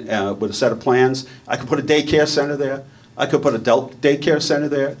permit and with a set of plans. I could put a daycare center there. I could put a daycare center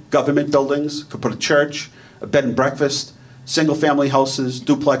there, government buildings, could put a church, a bed and breakfast, single-family houses,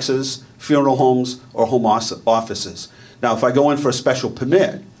 duplexes, funeral homes, or home offices. Now, if I go in for a special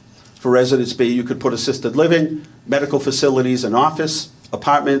permit for Residence B, you could put assisted living, medical facilities and office,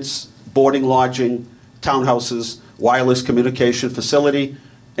 apartments, boarding, lodging, townhouses, wireless communication facility,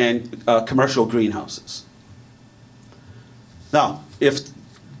 and commercial greenhouses. Now, if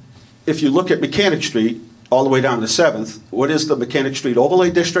you look at Mechanic Street, all the way down to 7th, what is the Mechanic Street Overlay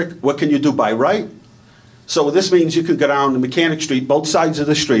District? What can you do by right? So this means you can go down to Mechanic Street, both sides of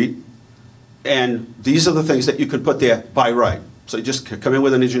the street, and these are the things that you could put there by right. So you just come in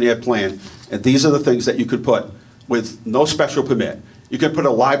with an engineered plan, and these are the things that you could put with no special permit. You could put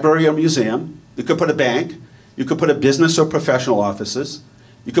a library or museum, you could put a bank, you could put a business or professional offices,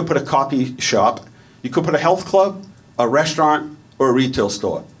 you could put a coffee shop, you could put a health club, a restaurant, or a retail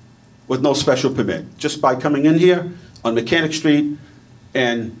store with no special permit. Just by coming in here on Mechanic Street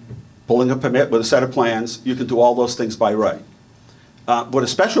and pulling a permit with a set of plans, you can do all those things by right. With a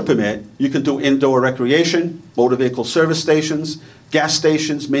special permit, you can do indoor recreation, motor vehicle service stations, gas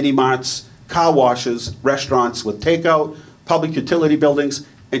stations, mini-marts, car washes, restaurants with takeout, public utility buildings,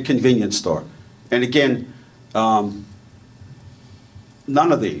 and convenience store. And again, none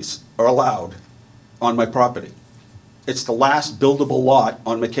of these are allowed on my property. It's the last buildable lot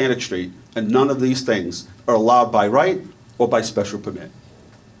on Mechanic Street, and none of these things are allowed by right or by special permit.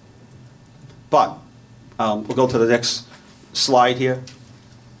 But we'll go to the next slide here.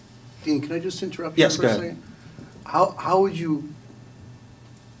 Dean, can I just interrupt you Yes, for go a ahead. second? How would you,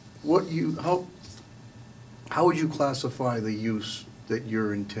 how would you classify the use that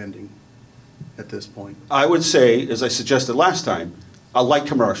you're intending at this point? I would say, as I suggested last time, a light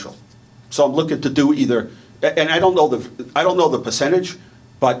commercial. So I'm looking to do either, and I don't know the percentage,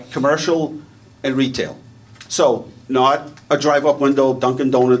 but commercial and retail. So not a drive-up window,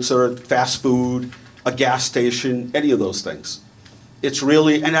 Dunkin' Donuts or fast food, a gas station, any of those things. It's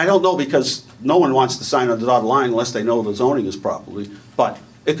really, and I don't know because no one wants to sign on the dotted line unless they know the zoning is properly, but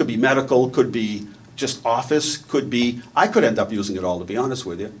it could be medical, could be just office, could be, I could end up using it all, to be honest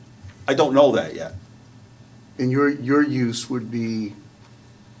with you. I don't know that yet. And your use would be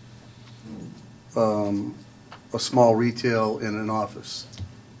a small retail and an office?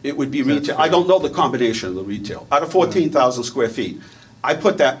 It would be That's retail. fair. I don't know the combination of the retail. Out of 14,000 square feet, I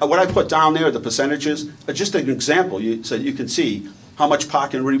put that, what I put down there, the percentages, are just an example, so you can see how much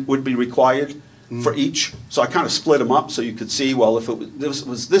parking would be required for each. So I kind of split them up so you could see, well, if it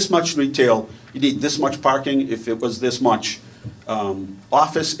was this much retail, you need this much parking. If it was this much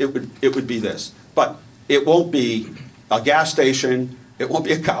office, it would be this. But it won't be a gas station, it won't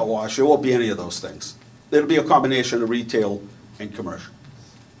be a car wash, it won't be any of those things. It'll be a combination of retail and commercial.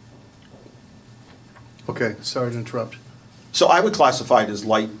 Okay, sorry to interrupt. So I would classify it as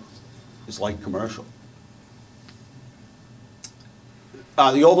light commercial.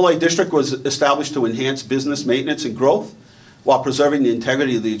 The overlay district was established to enhance business maintenance and growth while preserving the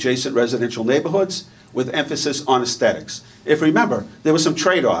integrity of the adjacent residential neighborhoods with emphasis on aesthetics. If you remember, there were some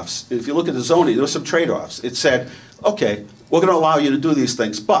trade-offs. If you look at the zoning, there were some trade-offs. It said, okay, we're going to allow you to do these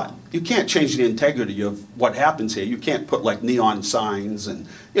things, but you can't change the integrity of what happens here. You can't put like neon signs and,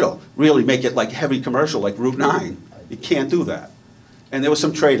 really make it like heavy commercial like Route 9. You can't do that. And there were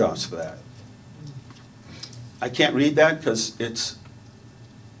some trade-offs for that. I can't read that because it's,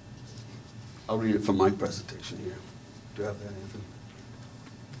 I'll read it from my presentation here. Do you have that, Anthony?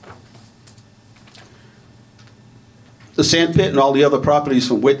 The sand pit and all the other properties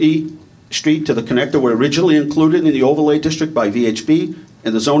from Whitney Street to the connector were originally included in the overlay district by VHB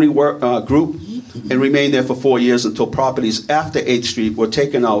and the zoning group and remained there for 4 years until properties after 8th Street were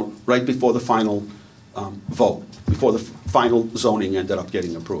taken out right before the final vote, before the final zoning ended up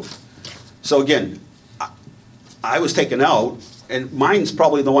getting approved. So again, I was taken out, and mine's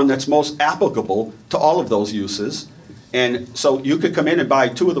probably the one that's most applicable to all of those uses. And so you could come in and buy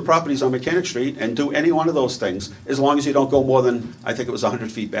 2 of the properties on Mechanic Street and do any one of those things, as long as you don't go more than, I think it was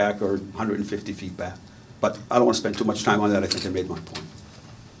 100 feet back or 150 feet back. But I don't want to spend too much time on that. I think I made my point.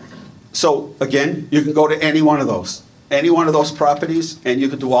 So again, you can go to any one of those properties, and you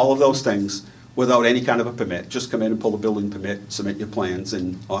could do all of those things without any kind of a permit. Just come in and pull a building permit, submit your plans,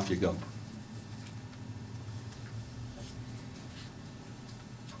 and off you go.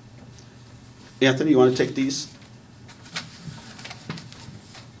 Anthony, you want to take these?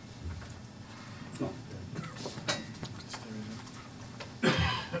 No.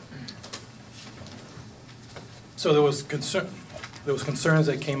 So there was concerns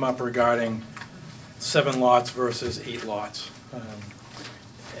that came up regarding 7 lots versus 8 lots.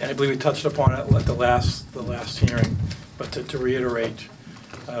 And I believe we touched upon it at the last hearing, but to reiterate,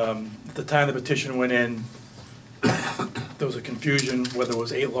 at the time the petition went in, there was a confusion whether it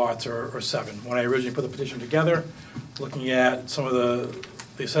was 8 lots or 7. When I originally put the petition together, looking at some of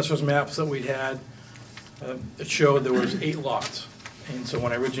the assessor's maps that we'd had, it showed there was 8 lots. And so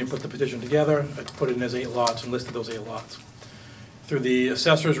when I originally put the petition together, I put it in as 8 lots and listed those 8 lots. Through the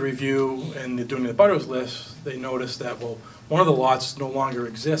assessor's review and doing the butters list, they noticed that, well, one of the lots no longer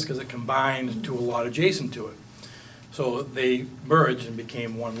exists because it combined to a lot adjacent to it. So they merged and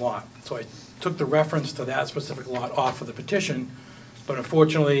became 1 lot. So I took the reference to that specific lot off of the petition, but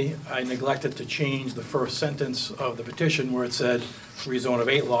unfortunately, I neglected to change the first sentence of the petition where it said rezone of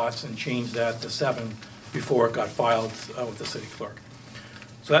 8 lots and changed that to 7 before it got filed with the city clerk.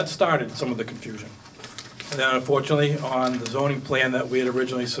 So that started some of the confusion. And then unfortunately, on the zoning plan that we had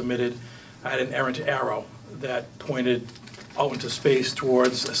originally submitted, I had an errant arrow that pointed out into space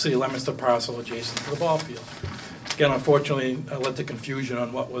towards a city Leominster parcel adjacent to the ball field. Again, unfortunately, I led to confusion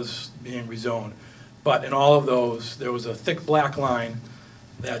on what was being rezoned. But in all of those, there was a thick black line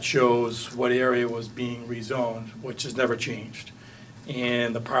that shows what area was being rezoned, which has never changed.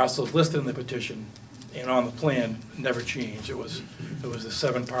 And the parcels listed in the petition and on the plan never changed. It was the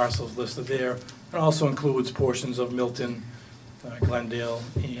 7 parcels listed there. It also includes portions of Milton, Glendale,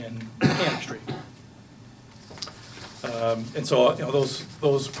 and Mechanic Street. And so,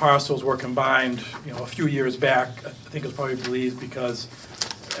 those parcels were combined, a few years back. I think it was probably believed because,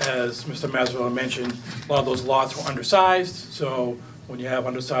 as Mr. Masville mentioned, a lot of those lots were undersized. So when you have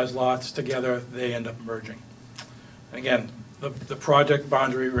undersized lots together, they end up merging. And again, the project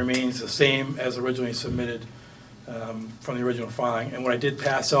boundary remains the same as originally submitted from the original filing. And what I did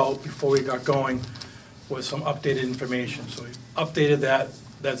pass out before we got going was some updated information. So we updated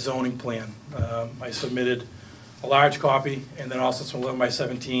that zoning plan. I submitted a large copy and then also some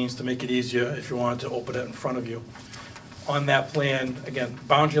 11x17s to make it easier if you wanted to open it in front of you. On that plan, again,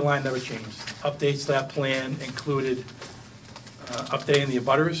 boundary line never changed. Updates to that plan included updating the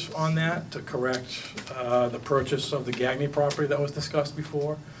abutters on that to correct the purchase of the Gagney property that was discussed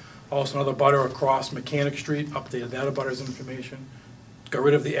before. Also another abutter across Mechanic Street, updated that abutters information. Got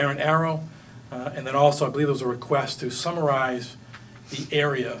rid of the errant arrow. And then also, I believe there was a request to summarize the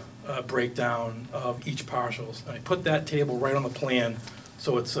area breakdown of each parcels. And I put that table right on the plan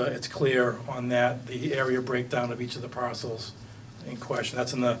so it's clear on that, the area breakdown of each of the parcels in question.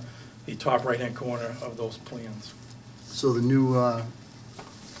 That's in the top right-hand corner of those plans. So the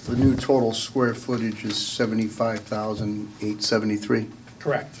new total square footage is 75,873?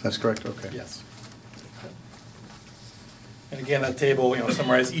 Correct. That's correct, okay. Yes. And again, that table,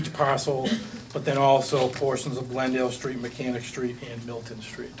 summarizes each parcel, but then also portions of Glendale Street, Mechanic Street, and Milton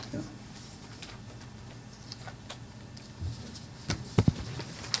Street. Yeah.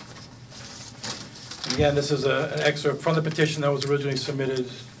 And again, this is an excerpt from the petition that was originally submitted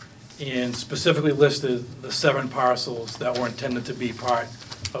and specifically listed the 7 parcels that were intended to be part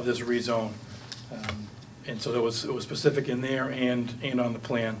of this rezone. And so it was specific in there and on the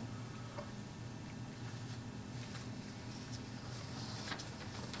plan.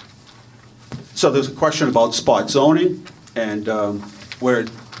 So there's a question about spot zoning, and where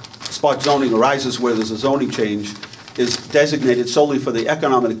spot zoning arises where there's a zoning change is designated solely for the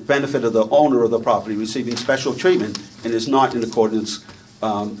economic benefit of the owner of the property receiving special treatment and is not in accordance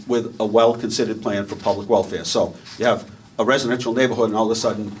with a well-considered plan for public welfare. So you have a residential neighborhood and all of a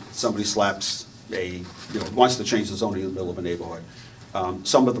sudden somebody slaps wants to change the zoning in the middle of a neighborhood.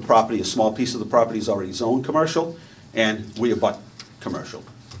 Some of the property, a small piece of the property is already zoned commercial, and we abut commercial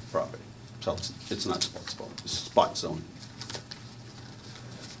property. So it's not spot zoning.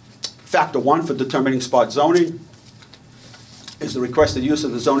 Factor 1 for determining spot zoning is the requested use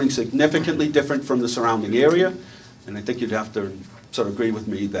of the zoning significantly different from the surrounding area. And I think you'd have to sort of agree with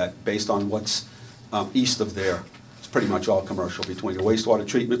me that based on what's east of there, it's pretty much all commercial, between a wastewater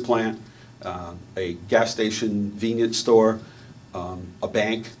treatment plant, a gas station, convenience store, a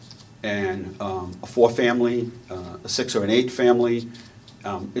bank, and a 4-family, a 6 or an 8 family.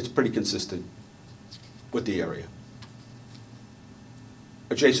 It's pretty consistent with the area.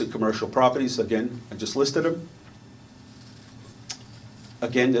 Adjacent commercial properties, again, I just listed them.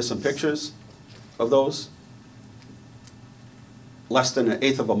 Again, there's some pictures of those. Less than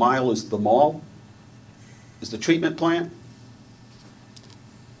 1/8 of a mile is the mall, is the treatment plant.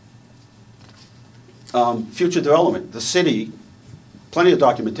 Future development, the city, plenty of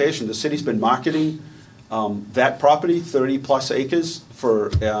documentation, the city's been marketing that property, 30-plus acres, for,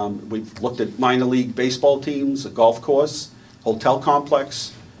 we've looked at minor league baseball teams, a golf course, hotel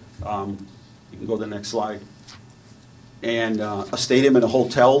complex. You can go to the next slide. And a stadium and a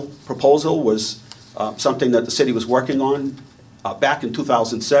hotel proposal was something that the city was working on back in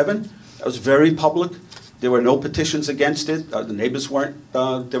 2007. It was very public. There were no petitions against it. The neighbors weren't,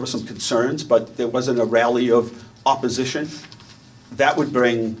 there were some concerns, but there wasn't a rally of opposition. That would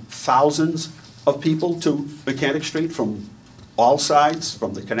bring thousands of people to Mechanic Street from all sides,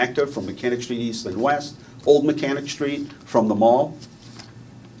 from the connector, from Mechanic Street east and west, Old Mechanic Street, from the mall.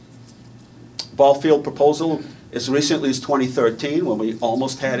 Ball field proposal as recently as 2013, when we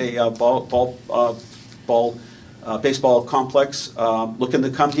almost had a baseball complex looking to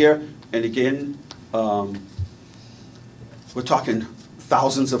come here. And again, we're talking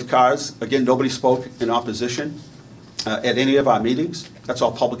thousands of cars. Again, nobody spoke in opposition at any of our meetings. That's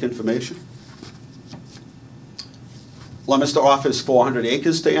all public information. Leominster offers 400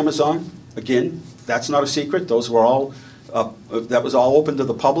 acres to Amazon. Again, that's not a secret. Those were all, that was all open to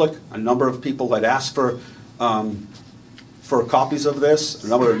the public. A number of people had asked for copies of this. A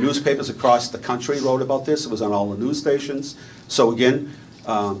number of newspapers across the country wrote about this. It was on all the news stations. So again,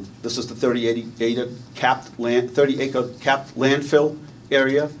 this is the 30-acre capped landfill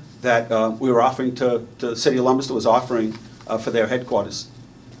area that we were offering to the city of Leominster was offering for their headquarters.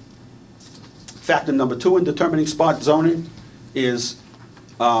 Factor number 2 in determining spot zoning is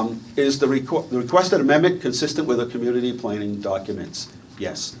the requested amendment consistent with the community planning documents?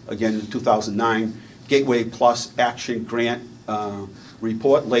 Yes. Again, in 2009, Gateway Plus Action Grant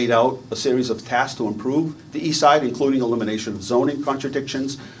report laid out a series of tasks to improve the east side, including elimination of zoning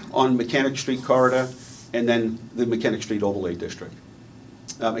contradictions on Mechanic Street corridor, and then the Mechanic Street Overlay District.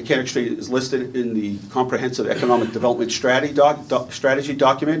 Mechanic Street is listed in the Comprehensive Economic Development Strategy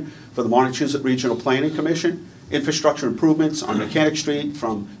document for the Montezuma Regional Planning Commission. Infrastructure improvements on Mechanic Street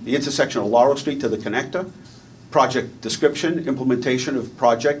from the intersection of Laurel Street to the connector. Project description, implementation of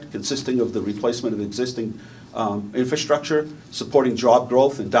project consisting of the replacement of existing infrastructure, supporting job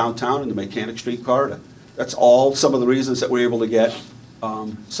growth in downtown and the Mechanic Street corridor. That's all some of the reasons that we're able to get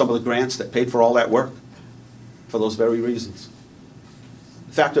some of the grants that paid for all that work, for those very reasons.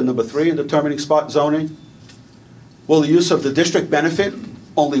 Factor number 3 in determining spot zoning. Will the use of the district benefit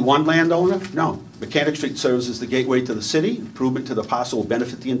only one landowner? No. Mechanic Street serves as the gateway to the city. Improvement to the parcel will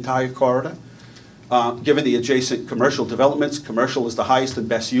benefit the entire corridor. Given the adjacent commercial developments, commercial is the highest and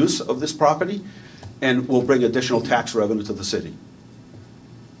best use of this property and will bring additional tax revenue to the city.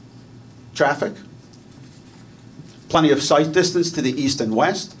 Traffic. Plenty of sight distance to the east and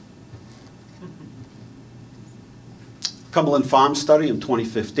west. Cumberland Farm study in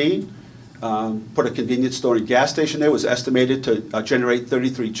 2015 put a convenience store and gas station there, was estimated to generate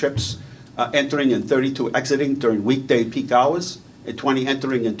 33 trips entering and 32 exiting during weekday peak hours, and 20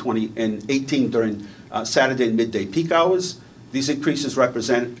 entering and 18 during Saturday and midday peak hours. These increases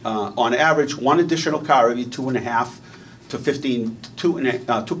represent, on average, 1 additional car every 2.5 to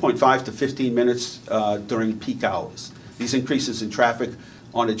 2.5 to 15 minutes during peak hours. These increases in traffic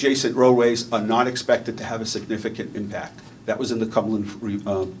on adjacent roadways are not expected to have a significant impact. That was in the Cumberland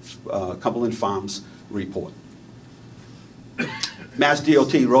Farms report. Mass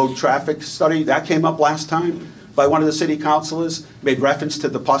DOT road traffic study, that came up last time by one of the city councilors, made reference to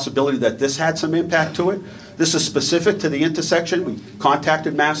the possibility that this had some impact to it. This is specific to the intersection. We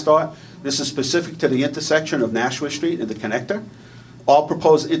contacted MassDOT. This is specific to the intersection of Nashua Street and the connector. All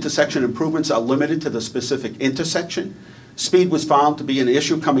proposed intersection improvements are limited to the specific intersection. Speed was found to be an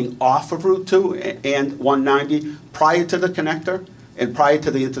issue coming off of Route 2 and 190 prior to the connector and prior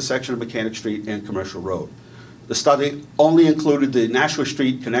to the intersection of Mechanic Street and Commercial Road. The study only included the Nashua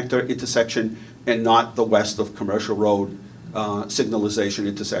Street connector intersection and not the west of Commercial Road signalization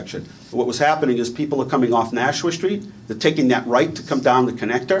intersection. What was happening is people are coming off Nashua Street, they're taking that right to come down the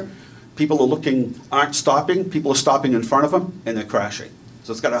connector. People are looking, aren't stopping, people are stopping in front of them and they're crashing.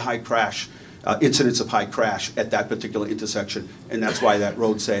 So it's got a high crash incidents of high crash at that particular intersection, and that's why that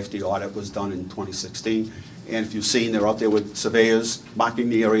road safety audit was done in 2016. And if you've seen, they're out there with surveyors marking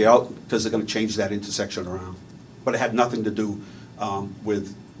the area out because they're going to change that intersection around. But it had nothing to do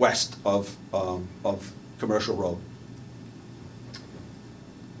with west of Commercial Road.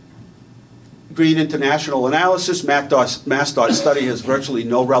 Green International Analysis, MassDOT study has virtually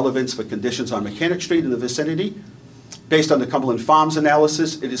no relevance for conditions on Mechanic Street in the vicinity. Based on the Cumberland Farms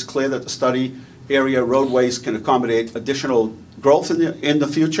analysis, it is clear that the study area roadways can accommodate additional growth in the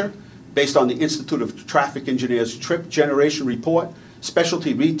future. Based on the Institute of Traffic Engineers trip generation report,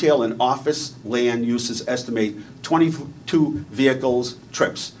 specialty retail and office land uses estimate 22 vehicles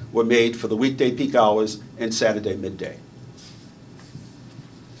trips were made for the weekday peak hours and Saturday midday.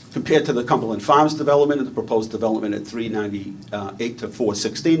 Compared to the Cumberland Farms development, and the proposed development at 398 to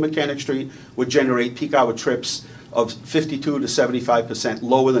 416 Mechanic Street would generate peak hour trips of 52 to 75%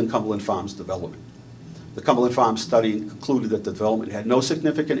 lower than Cumberland Farms development. The Cumberland Farms study concluded that the development had no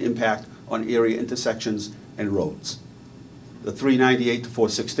significant impact on area intersections and roads. The 398 to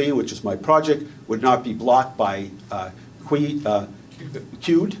 416, which is my project, would not be blocked by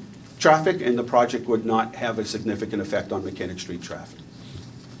queued traffic, and the project would not have a significant effect on Mechanic Street traffic.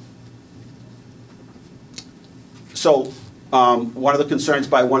 So one of the concerns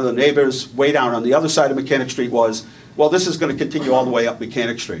by one of the neighbors way down on the other side of Mechanic Street was, well, this is going to continue all the way up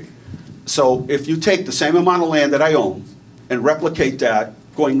Mechanic Street. So if you take the same amount of land that I own and replicate that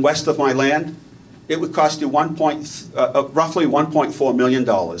going west of my land, it would cost you roughly $1.4 million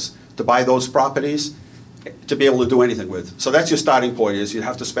to buy those properties to be able to do anything with. So that's your starting point, is you'd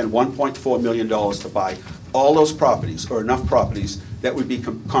have to spend $1.4 million to buy all those properties, or enough properties that would be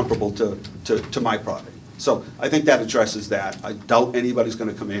comparable to my property. So I think that addresses that. I doubt anybody's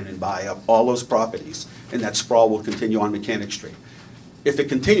going to come in and buy up all those properties, and that sprawl will continue on Mechanic Street. If it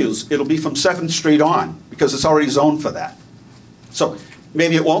continues, it'll be from 7th Street on, because it's already zoned for that. So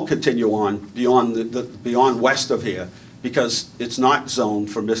maybe it won't continue on beyond west of here, because it's not zoned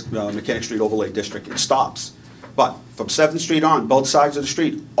for Mechanic Street Overlay District. It stops. But from 7th Street on, both sides of the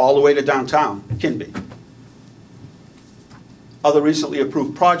street, all the way to downtown, it can be. Other recently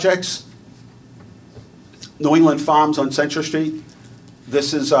approved projects: New England Farms on Central Street.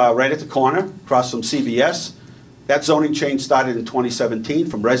 This is right at the corner, across from CVS. That zoning change started in 2017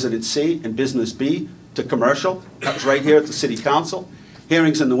 from Residence C and Business B to Commercial. That was right here at the City Council.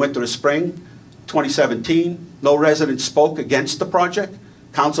 Hearings in the winter or spring 2017. No residents spoke against the project.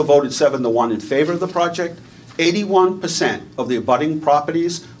 Council voted 7-1 in favor of the project. 81% of the abutting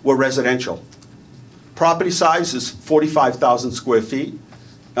properties were residential. Property size is 45,000 square feet.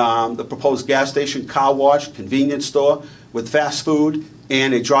 The proposed gas station, car wash, convenience store with fast food,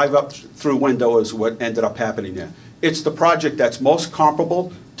 and a drive-up through window is what ended up happening there. It's the project that's most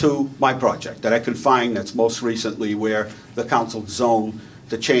comparable to my project that I could find that's most recently where the council zoned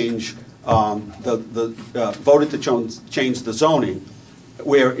to change, voted to change the zoning,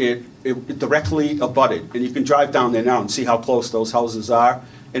 where it directly abutted. And you can drive down there now and see how close those houses are.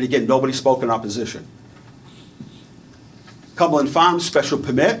 And again, nobody spoke in opposition. Cumberland Farms special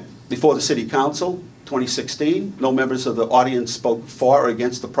permit before the City Council, 2016. No members of the audience spoke for or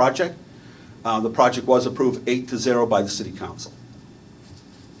against the project. The project was approved 8-0 by the City Council.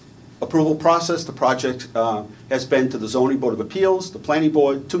 Approval process: the project has been to the Zoning Board of Appeals, the Planning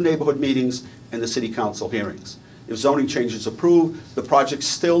Board, 2 neighborhood meetings, and the City Council hearings. If zoning change is approved, the project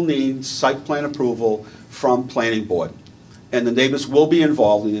still needs site plan approval from Planning Board, and the neighbors will be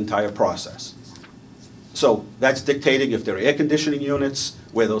involved in the entire process. So that's dictating if there are air conditioning units,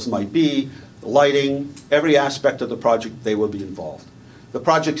 where those might be, the lighting, every aspect of the project, they will be involved. The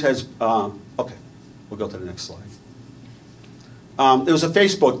project has, okay, we'll go to the next slide. There was a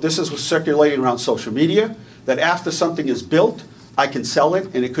Facebook, this was circulating around social media, that after something is built, I can sell it,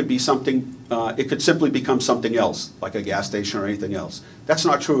 and it could be something, it could simply become something else, like a gas station or anything else. That's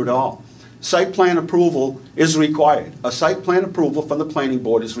not true at all. Site plan approval is required. A site plan approval from the Planning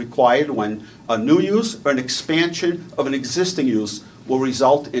Board is required when a new use or an expansion of an existing use will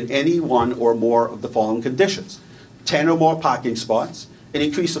result in any one or more of the following conditions: 10 or more parking spots, an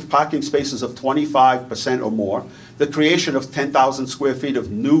increase of parking spaces of 25% or more, the creation of 10,000 square feet of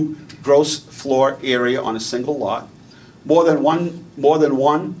new gross floor area on a single lot, more than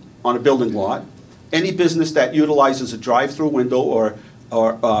one on a building lot, any business that utilizes a drive-through window or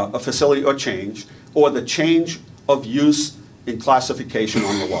a facility or change, or the change of use in classification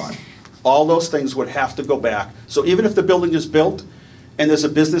on the lot. All those things would have to go back. So even if the building is built and there's a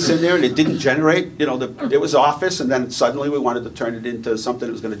business in there and it didn't generate, it was office, and then suddenly we wanted to turn it into something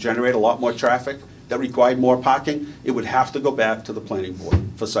that was going to generate a lot more traffic that required more parking, it would have to go back to the Planning Board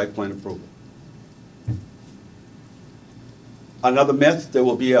for site plan approval. Another myth, there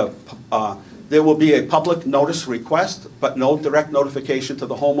will be a public notice request, but no direct notification to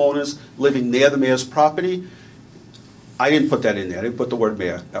the homeowners living near the mayor's property. I didn't put that in there. I didn't put the word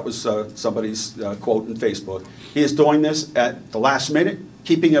mayor. That was somebody's quote in Facebook. He is doing this at the last minute,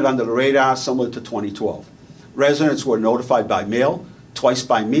 keeping it under the radar, similar to 2012. Residents were notified by mail, twice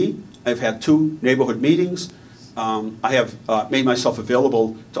by me. I've had 2 neighborhood meetings. I have made myself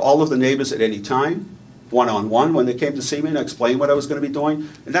available to all of the neighbors at any time, one-on-one, when they came to see me and explain what I was going to be doing.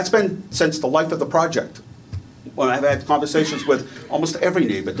 And that's been since the life of the project. When I've had conversations with almost every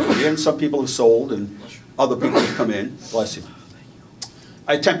neighbor down here, and some people have sold and other people have come in. Bless you.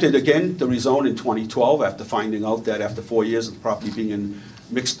 I attempted again to rezone in 2012 after finding out that after 4 years of the property being in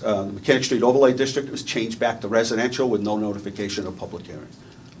mixed Mechanic Street Overlay District, it was changed back to residential with no notification of public hearing.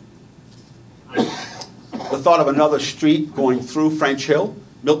 The thought of another street going through French Hill,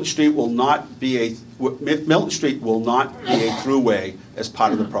 Milton Street will not be a throughway as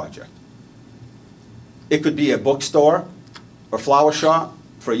part of the project. It could be a bookstore or flower shop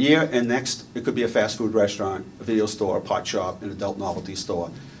for a year, and next it could be a fast food restaurant, a video store, a pot shop, an adult novelty store.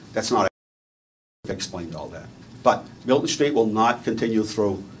 That's not, I explained all that. But Milton Street will not continue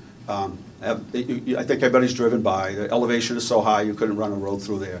through. I think everybody's driven by. The elevation is so high you couldn't run a road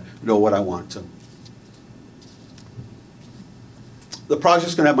through there. You know what I want to. The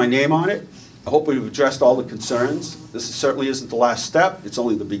project's going to have my name on it. I hope we've addressed all the concerns. This certainly isn't the last step. It's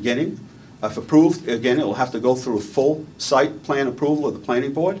only the beginning. If approved, again, it will have to go through a full site plan approval of the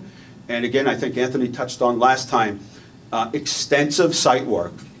planning board. And again, I think Anthony touched on last time, extensive site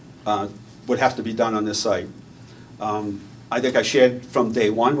work would have to be done on this site. I think I shared from day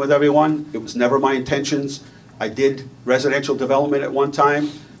one with everyone. It was never my intentions. I did residential development at one time.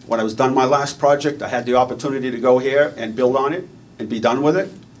 When I was done my last project, I had the opportunity to go here and build on it and be done with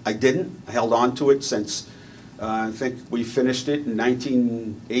it. I didn't. I held on to it since I think we finished it in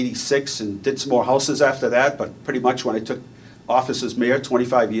 1986 and did some more houses after that, but pretty much when I took office as mayor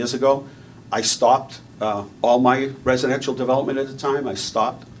 25 years ago, I stopped all my residential development at the time. I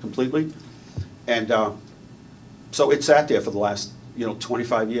stopped completely. And so it sat there for the last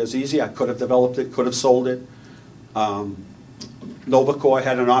 25 years easy. I could have developed it, could have sold it. Novacor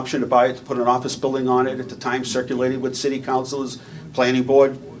had an option to buy it, to put an office building on it. At the time, circulated with city councilors, planning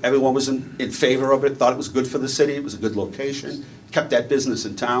board. Everyone was in favor of it, thought it was good for the city. It was a good location, kept that business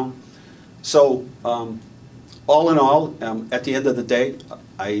in town. So all in all, at the end of the day,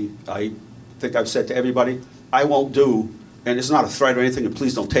 I think I've said to everybody, I won't do, and it's not a threat or anything, and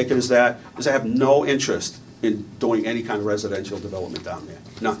please don't take it as that, is I have no interest in doing any kind of residential development down there.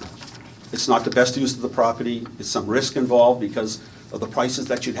 None. It's not the best use of the property. It's some risk involved because of the prices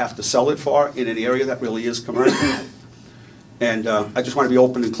that you'd have to sell it for in an area that really is commercial. And I just want to be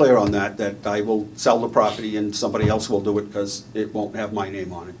open and clear on that, that I will sell the property and somebody else will do it because it won't have my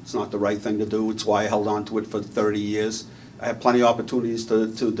name on it. It's not the right thing to do. It's why I held on to it for 30 years. I had plenty of opportunities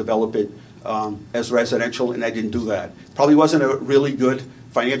to develop it as residential, and I didn't do that. Probably wasn't a really good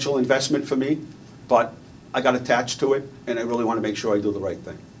financial investment for me, but I got attached to it, and I really want to make sure I do the right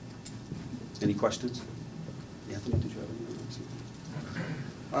thing. Any questions? Anthony, did you have any?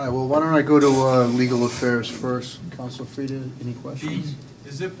 All right, well, why don't I go to legal affairs first? Council Frida, any questions?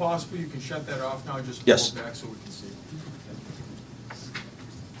 Is it possible you can shut that off now, just Yes. pull it back so we can see?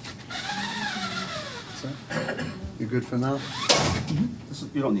 You good for now?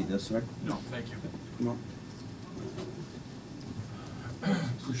 You don't need this, right? No, thank you. No.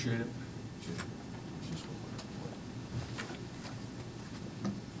 Appreciate it.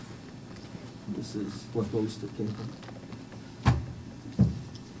 This is what goes to Kingston.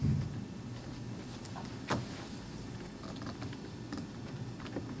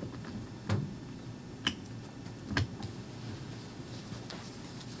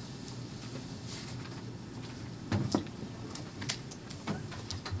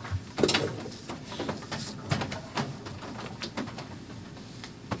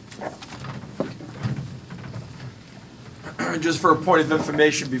 Just for a point of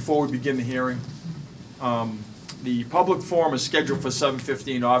information before we begin the hearing, the public forum is scheduled for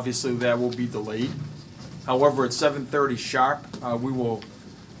 7:15. Obviously, that will be delayed. However, at 7:30 sharp, we will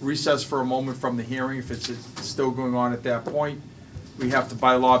recess for a moment from the hearing if it's still going on at that point. We have to,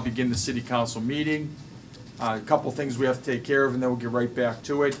 by law, begin the city council meeting. A couple things we have to take care of, and then we'll get right back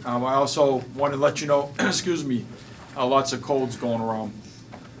to it. I also want to let you know, excuse me, lots of codes going around.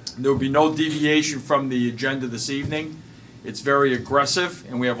 There will be no deviation from the agenda this evening. It's very aggressive,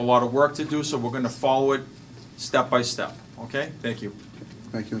 and we have a lot of work to do, so we're going to follow it step by step. Okay? Thank you.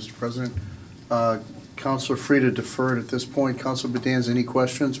 Thank you, Mr. President. Councilor Frida deferred at this point. Councilor Bedanz, any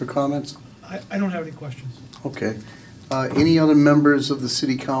questions or comments? I don't have any questions. Okay. Any other members of the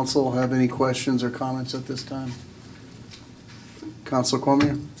city council have any questions or comments at this time? Councilor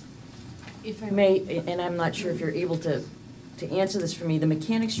Cormier? If I may, and I'm not sure if you're able to answer this for me, the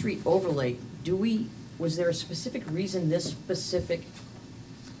Mechanic Street overlay, was there a specific reason this specific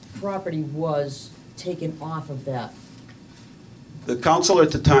property was taken off of that? The council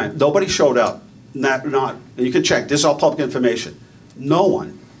at the time, nobody showed up, and you can check, this is all public information.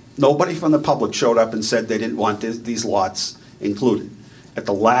 Nobody from the public showed up and said they didn't want these lots included. At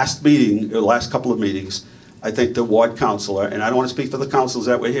the last meeting, the last couple of meetings, I think the ward councilor, and I don't want to speak for the councils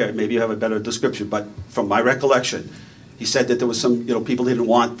that were here, maybe you have a better description, but from my recollection, he said that there was some, people didn't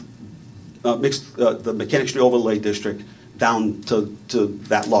want the Mechanic Street overlay district down to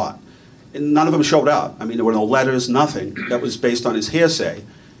that lot. And none of them showed up. I mean, there were no letters, nothing. That was based on his hearsay.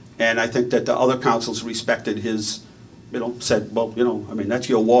 And I think that the other councils respected his, said, well, I mean, that's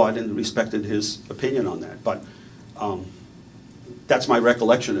your ward, and respected his opinion on that. But that's my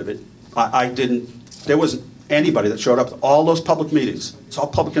recollection of it. There wasn't anybody that showed up to all those public meetings. It's all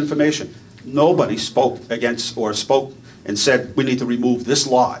public information. Nobody spoke against or spoke and said, we need to remove this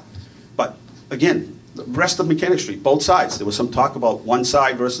lot. But again, the rest of Mechanic Street, both sides, there was some talk about one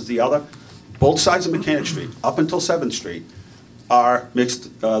side versus the other. Both sides of Mechanic Street, up until 7th Street, are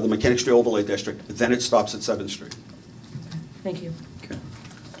mixed, the Mechanic Street overlay district. Then it stops at 7th Street. Thank you. Okay.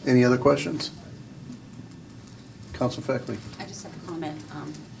 Any other questions? Councilor Feckley? I just have a comment.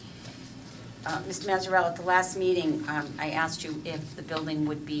 Mr. Mazzarella, at the last meeting, I asked you if the building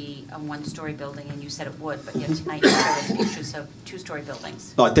would be a one-story building, and you said it would, but yet tonight you showed us pictures of two-story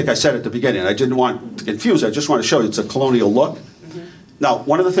buildings. No, I think I said at the beginning, I didn't want to confuse, I just want to show you it's a colonial look. Now,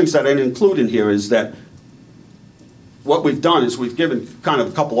 one of the things that I didn't include in here is that what we've done is we've given kind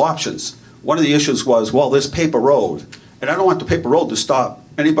of a couple options. One of the issues was, well, this paper road, and I don't want the paper road to stop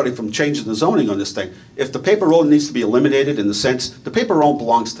anybody from changing the zoning on this thing. If the paper road needs to be eliminated in the sense, the paper road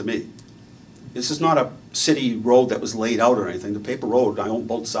belongs to me. This is not a city road that was laid out or anything. The paper road, I own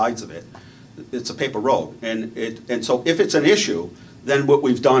both sides of it. It's a paper road. And so if it's an issue, then what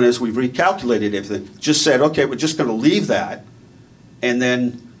we've done is we've recalculated everything. Just said, okay, we're just going to leave that, and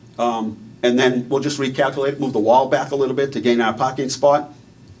then we'll just recalculate, move the wall back a little bit to gain our parking spot.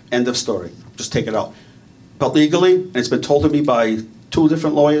 End of story. Just take it out. But legally, and it's been told to me by 2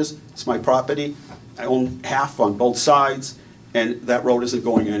 different lawyers, it's my property. I own half on both sides. And that road isn't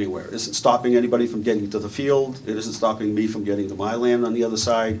going anywhere. It isn't stopping anybody from getting to the field. It isn't stopping me from getting to my land on the other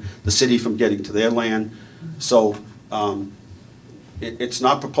side, the city from getting to their land. So it's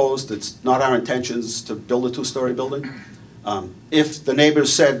not proposed, it's not our intentions to build a 2-story building. If the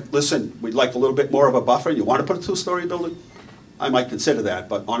neighbors said, listen, we'd like a little bit more of a buffer, you want to put a 2-story building? I might consider that,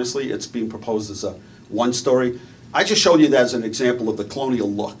 but honestly, it's being proposed as a 1-story. I just showed you that as an example of the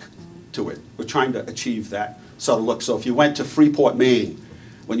colonial look to it. We're trying to achieve that sort of look. So if you went to Freeport, Maine,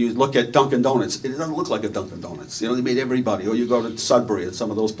 when you look at Dunkin' Donuts, it doesn't look like a Dunkin' Donuts. They made everybody. Or you go to Sudbury and some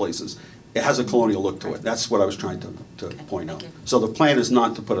of those places. It has a colonial look to it. That's what I was trying to point out. So the plan is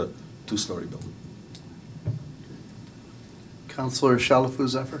not to put a 2-story building. Councilor Shalafou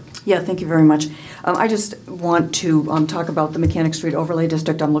Zephyr? Yeah, thank you very much. I just want to talk about the Mechanic Street Overlay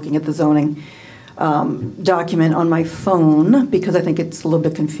District. I'm looking at the zoning document on my phone because I think it's a little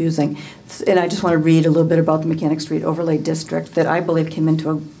bit confusing. And I just want to read a little bit about the Mechanic Street Overlay District that I believe came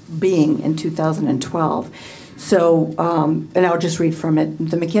into being in 2012. So, and I'll just read from it.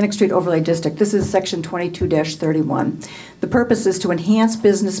 The Mechanic Street Overlay District, this is section 22-31. The purpose is to enhance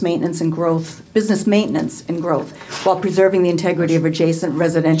business maintenance and growth while preserving the integrity of adjacent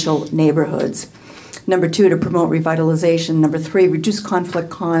residential neighborhoods. Number 2, to promote revitalization. Number 3, reduce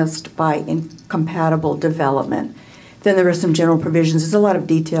conflict caused by incompatible development. Then there are some general provisions. There's a lot of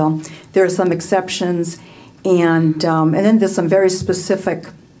detail. There are some exceptions, and then there's some very specific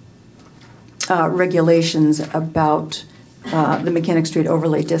regulations about the Mechanic Street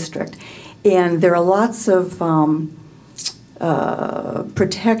Overlay District. And there are lots of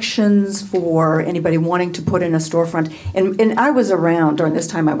protections for anybody wanting to put in a storefront. And I was around during this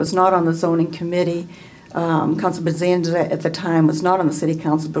time. I was not on the zoning committee. Council Bazanda at the time was not on the city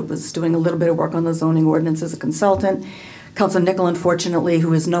council, but was doing a little bit of work on the zoning ordinance as a consultant. Council Nickel, unfortunately,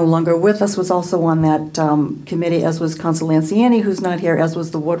 who is no longer with us, was also on that committee, as was Council Lanciani, who's not here, as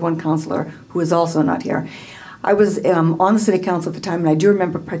was the Ward 1 councilor, who is also not here. I was on the city council at the time, and I do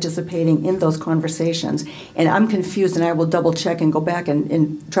remember participating in those conversations. And I'm confused, and I will double check and go back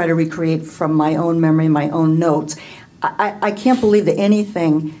and try to recreate from my own memory, my own notes. I can't believe that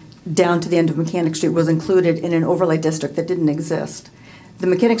anything down to the end of Mechanic Street was included in an overlay district that didn't exist. The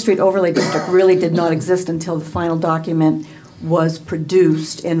Mechanic Street Overlay District really did not exist until the final document was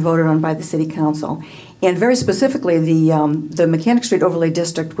produced and voted on by the city council. And very specifically, the Mechanic Street Overlay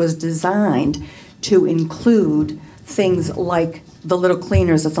District was designed to include things like the little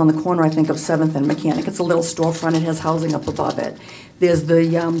cleaners that's on the corner, I think, of 7th and Mechanic. It's a little storefront, it has housing up above it. There's the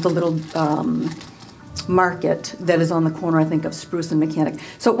little market that is on the corner, I think, of Spruce and Mechanic.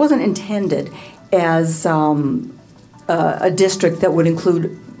 So it wasn't intended as a district that would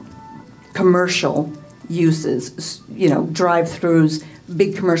include commercial uses, drive-throughs,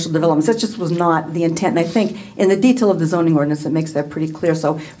 big commercial developments. That just was not the intent. And I think in the detail of the zoning ordinance, it makes that pretty clear.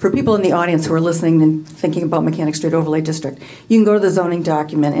 So for people in the audience who are listening and thinking about Mechanic Street Overlay District, you can go to the zoning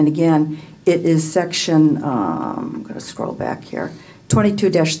document, and again, it is section, I'm going to scroll back here,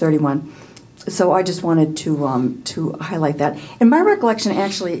 22-31. So I just wanted to highlight that. And my recollection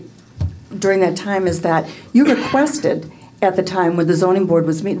actually during that time is that you requested at the time when the zoning board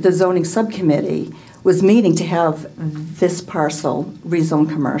was the zoning subcommittee was meeting to have this parcel rezoned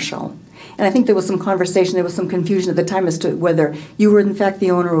commercial. And I think there was some conversation, there was some confusion at the time as to whether you were in fact the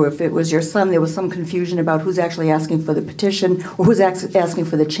owner or if it was your son. There was some confusion about who's actually asking for the petition or who's asking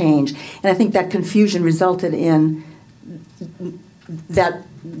for the change. And I think that confusion resulted in that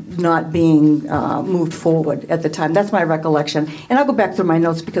not being moved forward at the time. That's my recollection. And I'll go back through my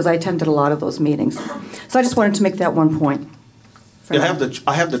notes because I attended a lot of those meetings. So I just wanted to make that one point. I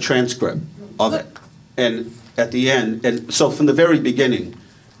have the transcript of it. And at the end, and so from the very beginning,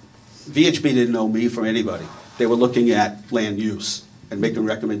 VHB didn't know me from anybody. They were looking at land use and making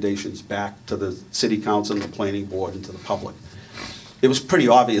recommendations back to the city council and the planning board and to the public. It was pretty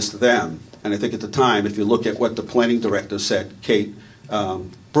obvious to them, and I think at the time, if you look at what the planning director said, Kate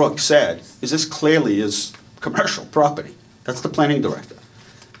Brooks said, is this clearly is commercial property. That's the planning director.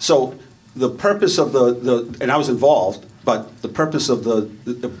 So the purpose of and I was involved, but the purpose of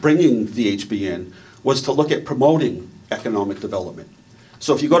the bringing VHB in was to look at promoting economic development.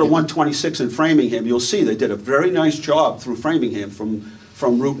 So if you go to 126 in Framingham, you'll see they did a very nice job through Framingham from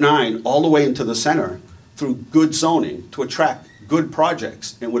Route 9 all the way into the center through good zoning to attract good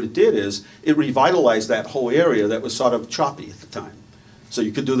projects. And what it did is it revitalized that whole area that was sort of choppy at the time. So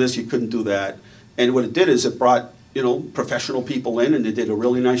you could do this, you couldn't do that. And what it did is it brought, professional people in, and they did a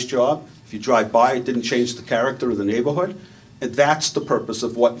really nice job. If you drive by, it didn't change the character of the neighborhood. And that's the purpose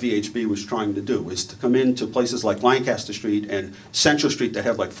of what VHB was trying to do, is to come into places like Lancaster Street and Central Street that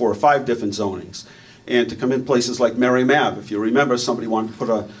have like 4 or 5 different zonings. And to come in places like Merriam Ave. If you remember, somebody wanted to put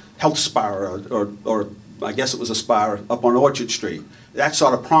a health spa or I guess it was a spa up on Orchard Street. That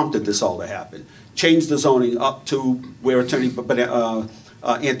sort of prompted this all to happen. Changed the zoning up to where Attorney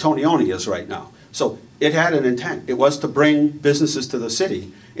Antonioni is right now. So it had an intent. It was to bring businesses to the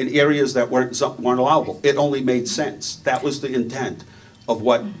city in areas that weren't allowable. It only made sense. That was the intent of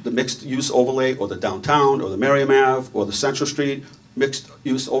what the mixed use overlay or the downtown or the Merriam Ave or the Central Street mixed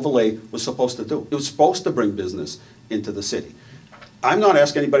use overlay was supposed to do. It was supposed to bring business into the city. I'm not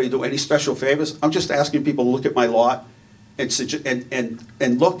asking anybody to do any special favors. I'm just asking people to look at my lot and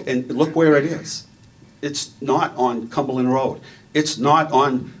look where it is. It's not on Cumberland Road. It's not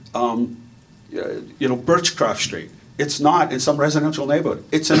on Birchcroft Street. It's not in some residential neighborhood.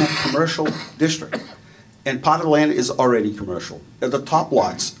 It's in a commercial district. And part of the land is already commercial. The top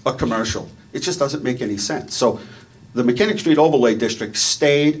lots are commercial. It just doesn't make any sense. So the Mechanic Street Overlay District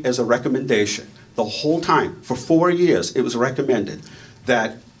stayed as a recommendation. The whole time, for 4 years, it was recommended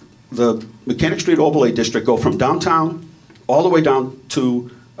that the Mechanic Street Overlay District go from downtown all the way down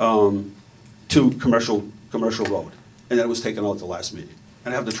to commercial road. And then it was taken out at the last meeting.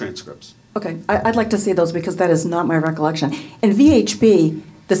 And I have the transcripts. Okay, I'd like to see those because that is not my recollection. And VHB,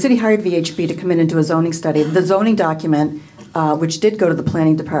 the city hired VHB to come in and do a zoning study. The zoning document, which did go to the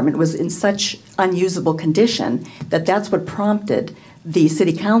planning department, was in such unusable condition that that's what prompted the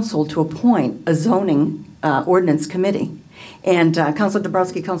city council to appoint a zoning ordinance committee. And Councilor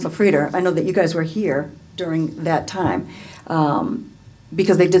Dombrowski, Councilor Frieder, I know that you guys were here during that time.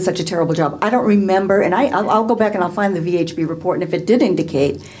 Because they did such a terrible job. I don't remember, and I'll go back and I'll find the VHB report, and if it did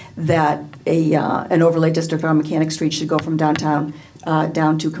indicate that an overlay district on Mechanic Street should go from downtown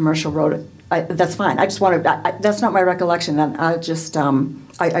down to Commercial Road, that's fine. I just wanted, that's not my recollection, and I just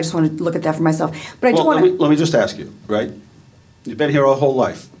want to look at that for myself. But I do want to... Let me just ask you, right? You've been here our whole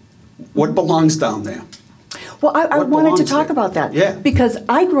life. What belongs down there? Well, I wanted to talk about that. Yeah. Because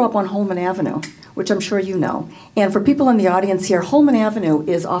I grew up on Holman Avenue, which I'm sure you know. And for people in the audience here, Holman Avenue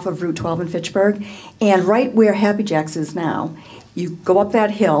is off of Route 12 in Fitchburg, and right where Happy Jack's is now, you go up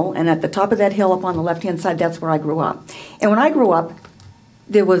that hill, and at the top of that hill up on the left-hand side, that's where I grew up. And when I grew up,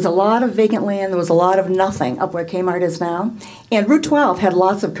 There was a lot of vacant land, there was a lot of nothing up where Kmart is now. And Route 12 had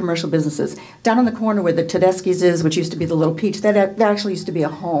lots of commercial businesses. Down on the corner where the Tedeschi's is, which used to be the Little Peach, that actually used to be a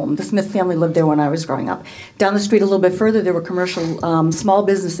home. The Smith family lived there when I was growing up. Down the street a little bit further, there were commercial, small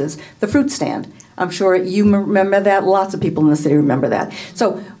businesses. The fruit stand, I'm sure you remember that. Lots of people in the city remember that.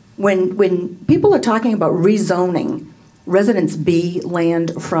 So when people are talking about rezoning Residence B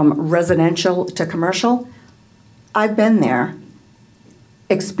land from residential to commercial, I've been there,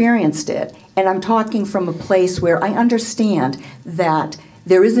 experienced it, and I'm talking from a place where I understand that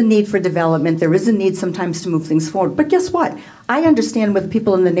there is a need for development, there is a need sometimes to move things forward. But guess what? I understand where the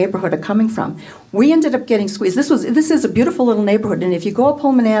people in the neighborhood are coming from. We ended up getting squeezed. This is a beautiful little neighborhood, and if you go up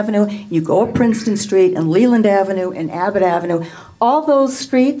Pullman Avenue, you go up Princeton Street and Leland Avenue and Abbott Avenue, all those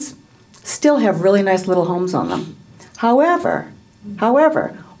streets still have really nice little homes on them. However,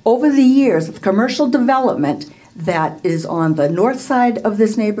 over the years, the commercial development that is on the north side of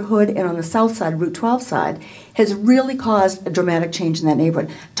this neighborhood and on the south side, Route 12 side, has really caused a dramatic change in that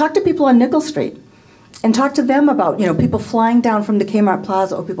neighborhood. Talk to people on Nickel Street and talk to them about, people flying down from the Kmart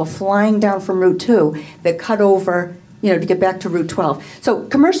Plaza or people flying down from Route 2 that cut over, to get back to Route 12. So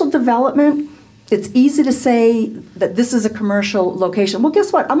commercial development, it's easy to say that this is a commercial location. Well,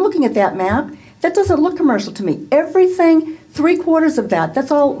 guess what? I'm looking at that map. That doesn't look commercial to me. Everything, 3/4 of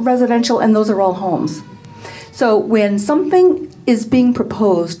that's all residential, and those are all homes. So when something is being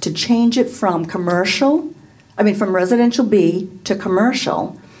proposed to change it from from residential B to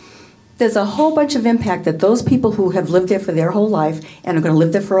commercial, there's a whole bunch of impact that those people who have lived there for their whole life and are going to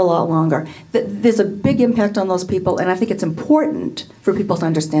live there for a lot longer, there's a big impact on those people, and I think it's important for people to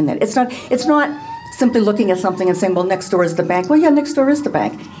understand that. It's not simply looking at something and saying, well, next door is the bank. Well, yeah, next door is the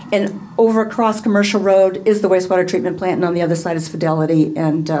bank. And over across Commercial Road is the wastewater treatment plant, and on the other side is Fidelity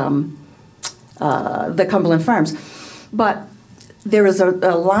and the Cumberland Farms. But there is a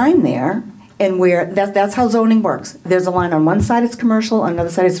line there, and where that's how zoning works. There's a line on one side it's commercial, on another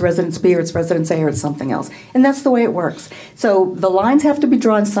side it's Residence B, or it's Residence A, or it's something else. And that's the way it works. So the lines have to be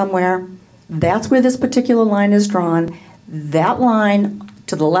drawn somewhere. That's where this particular line is drawn. That line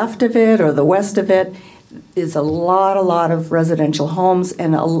to the left of it or the west of it is a lot of residential homes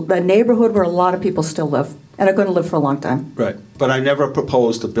and a neighborhood where a lot of people still live and are going to live for a long time. Right, but I never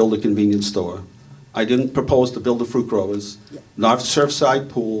proposed to build a convenience store. I didn't propose to build a fruit growers, not Surfside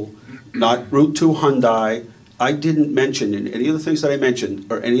Pool, not Route 2 Hyundai. I didn't mention in any of the things that I mentioned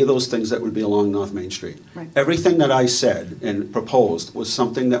or any of those things that would be along North Main Street. Right. Everything that I said and proposed was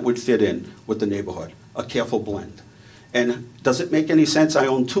something that would fit in with the neighborhood, a careful blend. And does it make any sense? I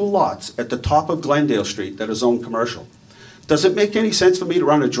own 2 lots at the top of Glendale Street that are zoned commercial. Does it make any sense for me to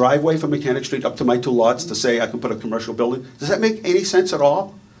run a driveway from Mechanic Street up to my 2 lots to say I can put a commercial building? Does that make any sense at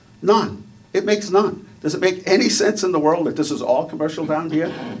all? None. It makes none. Does it make any sense in the world that this is all commercial down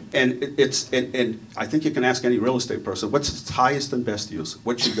here? And and I think you can ask any real estate person, what's its highest and best use?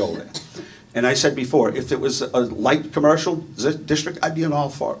 What should go there? And I said before, if it was a light commercial district, I'd be in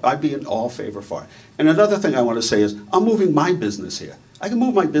all favor for it. And another thing I want to say is, I'm moving my business here. I can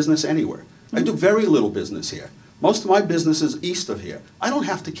move my business anywhere. I do very little business here. Most of my business is east of here. I don't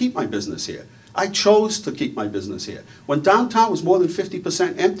have to keep my business here. I chose to keep my business here. When downtown was more than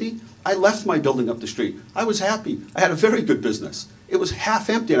 50% empty, I left my building up the street. I was happy. I had a very good business. It was half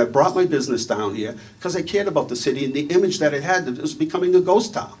empty, and I brought my business down here because I cared about the city and the image that it had, that it was becoming a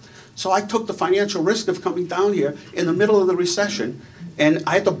ghost town. So I took the financial risk of coming down here in the middle of the recession, and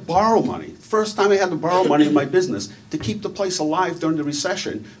I had to borrow money. First time I had to borrow money in my business to keep the place alive during the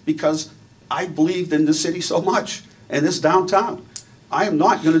recession because I believed in the city so much and this downtown. I am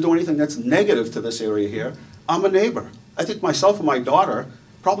not going to do anything that's negative to this area here. I'm a neighbor. I think myself and my daughter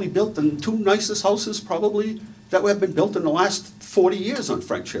probably built the 2 nicest houses probably that have been built in the last 40 years on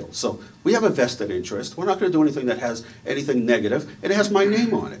French Hill. So we have a vested interest. We're not going to do anything that has anything negative. It has my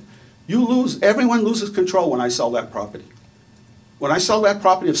name on it. Everyone loses control when I sell that property. When I sell that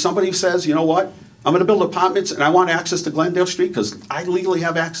property, if somebody says, you know what, I'm going to build apartments and I want access to Glendale Street because I legally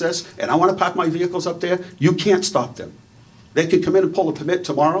have access and I want to park my vehicles up there, you can't stop them. They can come in and pull a permit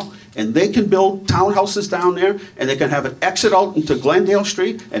tomorrow, and they can build townhouses down there, and they can have an exit out into Glendale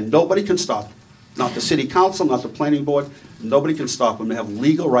Street, and nobody can stop them. Not the city council, not the planning board, nobody can stop them. They have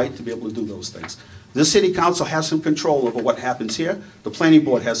legal right to be able to do those things. The city council has some control over what happens here. The planning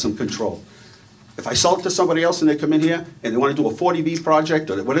board has some control. If I sell it to somebody else and they come in here and they want to do a 40B project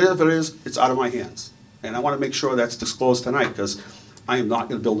or whatever it is, it's out of my hands. And I want to make sure that's disclosed tonight because I am not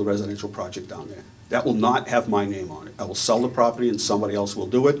going to build a residential project down there. That will not have my name on it. I will sell the property and somebody else will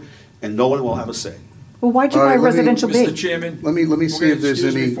do it, and no one will have a say. Well, why'd you All buy right, residential B? Mr. Chairman. Let me see if there's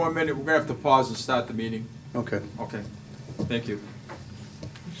Excuse any. me for a minute, we're going to have to pause and start the meeting. Okay. Okay, thank you.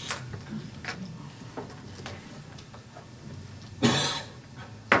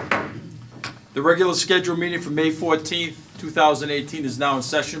 The regular scheduled meeting for May 14th, 2018 is now in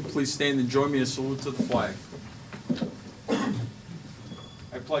session. Please stand and join me in a salute to the flag.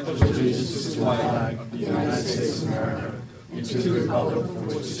 I pledge allegiance to the flag of the United States of America and to the republic for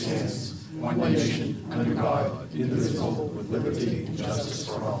which it stands, one nation, under God, indivisible, with liberty and justice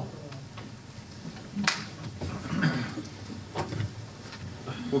for all.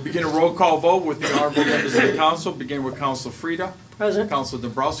 We'll begin a roll call vote with the honorable members of the council, beginning with Council Frida. Present. Council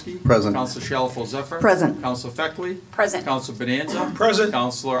Dombrowski. Present. Council Shalfo Zephyr. Present. Council Feckley. Present. Council Bonanza. Present.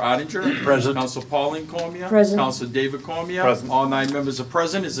 Councilor Ottinger. Present. Council Pauline Cormier. Present. Council David Cormier. Present. All 9 members are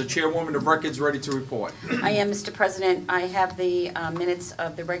present. Is the chairwoman of records ready to report? I am, Mr. President. I have the minutes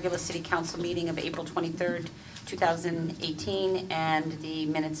of the regular city council meeting of April 23rd, 2018, and the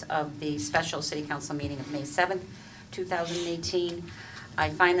minutes of the special city council meeting of May 7th, 2018. I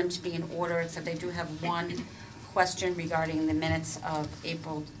find them to be in order, except I do have one question regarding the minutes of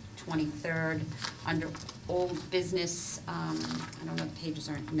April 23rd. Under old business, I don't know, the pages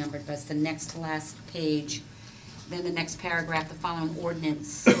aren't numbered, but it's the next to last page. Then the next paragraph, the following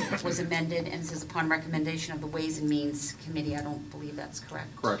ordinance was amended and says upon recommendation of the Ways and Means Committee. I don't believe that's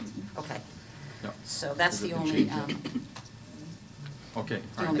correct. Correct. Okay. Yep. So that's the only, Okay, the all right, only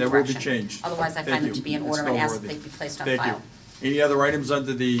that will be correction. changed. Otherwise, I Thank find them you. to be in It's order and ask that noteworthy. they be placed on Thank you. file. Any other items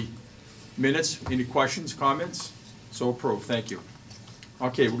under the minutes? Any questions, comments? So approved, thank you.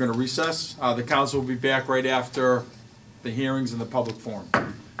 Okay, we're gonna recess. The council will be back right after the hearings and the public forum.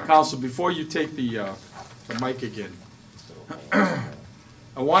 Council, before you take the mic again,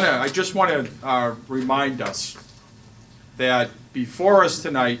 I just wanna remind us that before us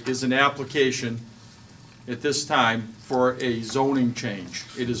tonight is an application at this time for a zoning change.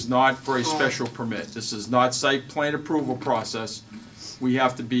 It is not for a special permit. This is not site plan approval process. We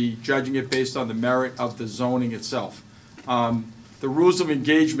have to be judging it based on the merit of the zoning itself. The rules of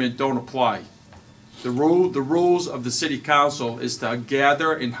engagement don't apply. The rules of the city council is to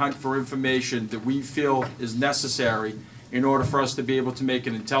gather and hunt for information that we feel is necessary in order for us to be able to make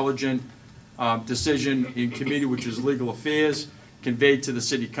an intelligent decision in committee, which is legal affairs, conveyed to the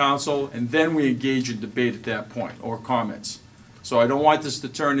city council, and then we engage in debate at that point, or comments. So I don't want this to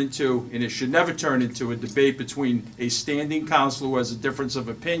turn into, and it should never turn into, a debate between a standing council who has a difference of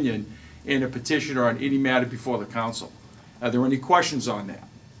opinion and a petitioner on any matter before the council. Are there any questions on that?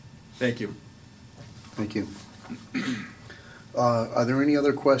 Thank you. Thank you. Are there any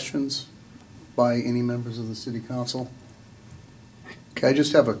other questions by any members of the city council? Okay, I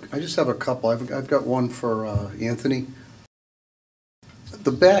just have a couple. I've got one for Anthony.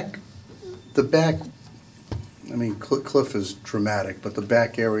 The back, I mean, cliff is dramatic, but the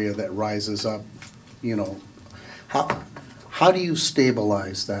back area that rises up, you know, how do you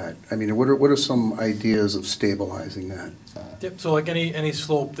stabilize that? I mean, what are some ideas of stabilizing that? Yep, so like any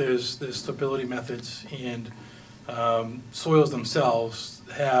slope, there's stability methods, and soils themselves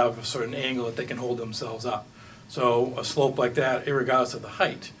have a certain angle that they can hold themselves up. So a slope like that, irregardless of the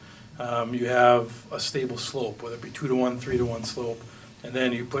height, you have a stable slope, whether it be 2-to-1, 3-to-1 slope, and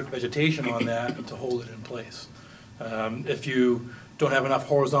then you put vegetation on that to hold it in place. If you don't have enough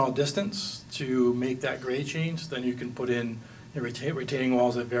horizontal distance to make that grade change, then you can put in retaining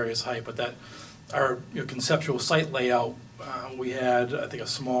walls at various height. But that, our conceptual site layout, we had, I think, a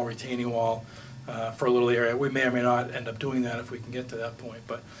small retaining wall for a little area. We may or may not end up doing that if we can get to that point.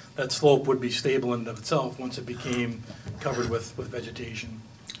 But that slope would be stable in and of itself once it became covered with vegetation.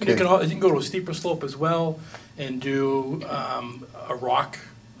 And you can go to a steeper slope as well and do a rock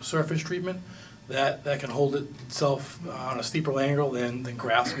surface treatment that can hold itself on a steeper angle than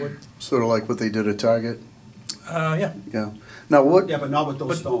grass would. Sort of like what they did at Target? Yeah. Yeah. Now what? Yeah, but not with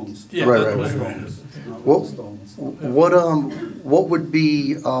those stones. Yeah, Right. Stones. What would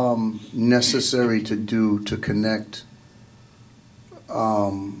be necessary to do to connect?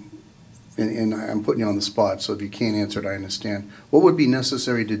 And I'm putting you on the spot, so if you can't answer it, I understand. What would be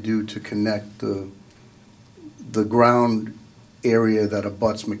necessary to do to connect the ground area that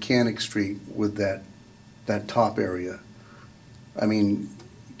abuts Mechanic Street with that top area? I mean,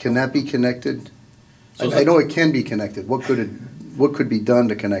 can that be connected? I know it can be connected. What could be done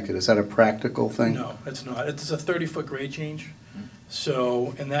to connect it? Is that a practical thing? No, it's not. It's a 30-foot grade change.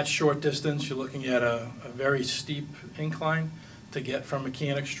 So in that short distance, you're looking at a very steep incline to get from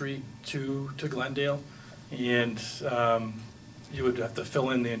Mechanic Street to Glendale. And you would have to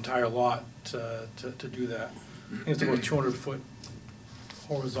fill in the entire lot to do that. I think it's about 200-foot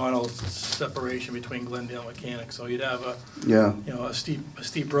horizontal separation between Glendale and Mechanic. So you'd have a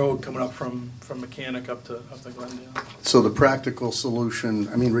steep road coming up from Mechanic up to Glendale. So the practical solution,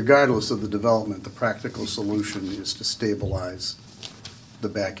 I mean, regardless of the development, the practical solution is to stabilize the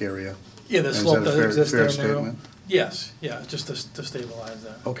back area. Yeah, the Is slope that a that fair- exists fair there now. statement? Yes, yeah, just to stabilize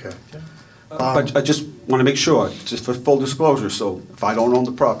that. Okay. But I just want to make sure, just for full disclosure, so if I don't own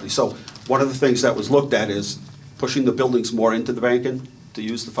the property. So one of the things that was looked at is pushing the buildings more into the banking to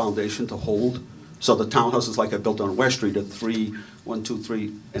use the foundation to hold. So the townhouses like I built on West Street are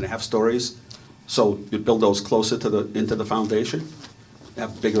 3.5 stories. So you'd build those closer to into the foundation,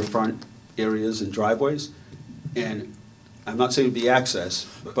 have bigger front areas and driveways. And I'm not saying it'd be access,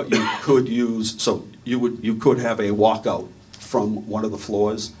 but you could use, so you could have a walkout from one of the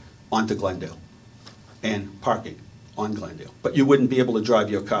floors onto Glendale and parking on Glendale. But you wouldn't be able to drive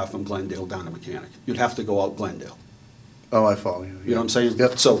your car from Glendale down to Mechanic. You'd have to go out Glendale. Oh, I follow you. You know what I'm saying?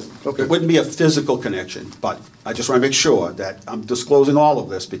 Yep. So Okay. it wouldn't be a physical connection, but I just want to make sure that I'm disclosing all of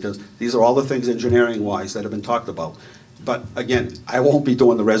this because these are all the things engineering-wise that have been talked about. But again, I won't be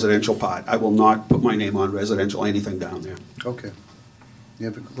doing the residential part. I will not put my name on residential, anything down there. Okay. You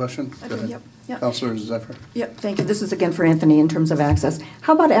have a question? I Go do, ahead. yep, yep. Counselor Zephyr? Yep, thank you. This is again for Anthony in terms of access.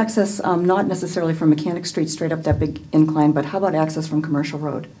 How about access, not necessarily from Mechanic Street straight up that big incline, but how about access from Commercial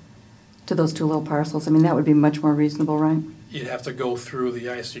Road to those two little parcels? I mean, that would be much more reasonable, right? You'd have to go through the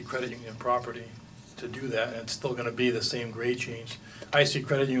IC Credit Union property to do that, and it's still gonna be the same grade change. IC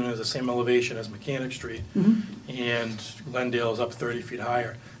Credit Union is the same elevation as Mechanic Street, and Glendale is up 30 feet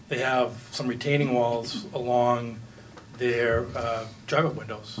higher. They have some retaining walls along their drive-up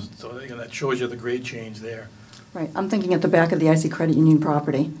windows, so you know, that shows you the grade change there. Right, I'm thinking at the back of the IC Credit Union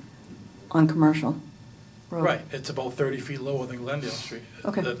property on Commercial Road. Right, it's about 30 feet lower than Glendale Street.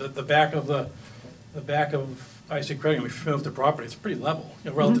 Okay. The back of IC Credit Union, if you're familiar with the property, it's pretty level, you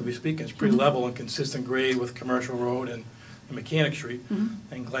know, relatively speaking, it's pretty level and consistent grade with Commercial Road and Mechanic Street.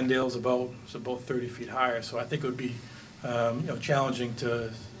 And Glendale's about 30 feet higher, so I think it would be, you know, challenging to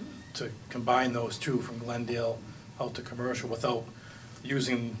combine those two from Glendale out to Commercial without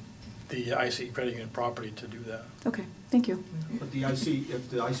using the IC Credit Union property to do that. Okay, thank you. But if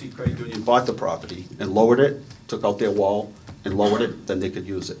the IC Credit Union bought the property and lowered it, took out their wall and lowered it, then they could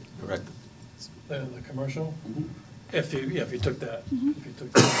use it, correct? The commercial? If you took that, if you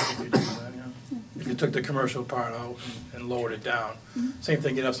took that, I think you'd use that, yeah. If you took the commercial part out and lowered it down. Same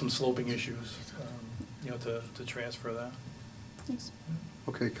thing, you'd have some sloping issues, you know, to transfer that. Thanks.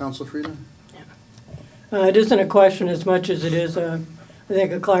 Okay, Counselor Frida? It isn't a question as much as it is, I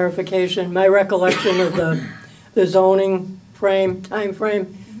think, a clarification. My recollection of the zoning time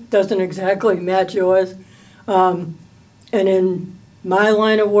frame doesn't exactly match yours. And in my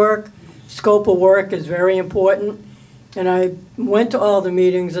line of work, scope of work is very important. And I went to all the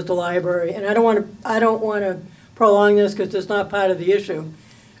meetings at the library, and I don't want to prolong this because it's not part of the issue.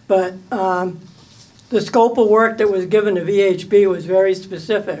 But the scope of work that was given to VHB was very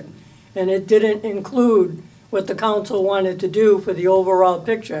specific, and it didn't include what the council wanted to do for the overall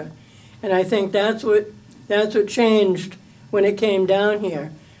picture. And I think that's what changed when it came down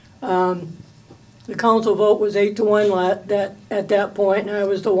here. The council vote was 8-1 at that point, and I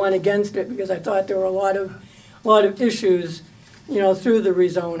was the one against it because I thought there were a lot of issues, you know, through the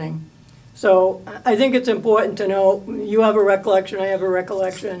rezoning. So I think it's important to know, you have a recollection, I have a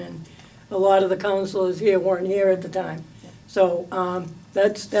recollection, and a lot of the councilors here weren't here at the time. So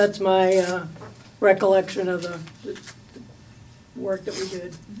that's my recollection of the work that we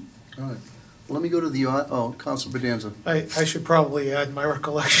did. All right. Well, let me go to the, Counselor Bedanza. I should probably add my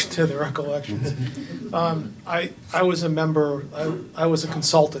recollection to the recollections. I was a member, I was a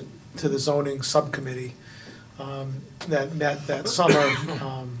consultant to the zoning subcommittee that met that summer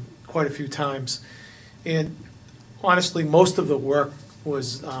quite a few times. And honestly, most of the work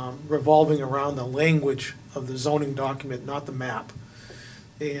was revolving around the language of the zoning document, not the map.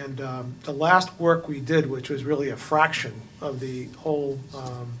 And the last work we did, which was really a fraction of the whole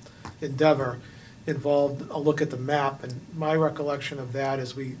endeavor, involved a look at the map. And my recollection of that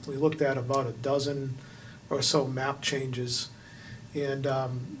is we looked at about a dozen or so map changes. And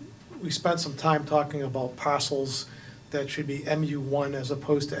we spent some time talking about parcels that should be MU1 as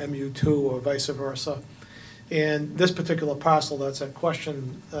opposed to MU2 or vice versa. And this particular parcel that's at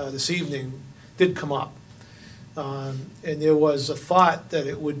question this evening did come up. And there was a thought that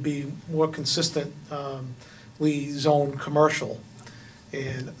it would be more consistently zoned commercial.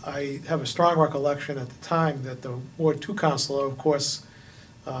 And I have a strong recollection at the time that the Ward 2 councilor, of course,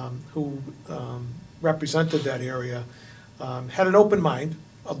 who represented that area, had an open mind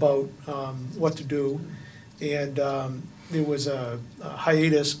about what to do. And there was a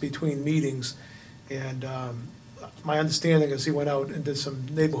hiatus between meetings. And my understanding is he went out and did some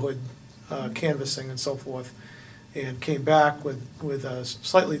neighborhood canvassing and so forth, and came back with a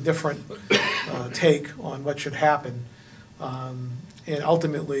slightly different take on what should happen. And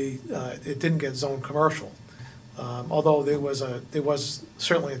ultimately, it didn't get zoned commercial. Although there was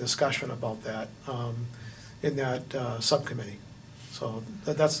certainly a discussion about that in that subcommittee. So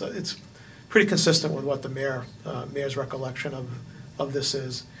it's pretty consistent with what the mayor's recollection of this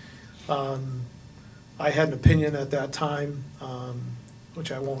is. I had an opinion at that time,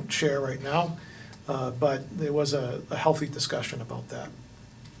 which I won't share right now, but there was a healthy discussion about that.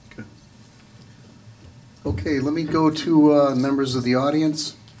 Okay, let me go to members of the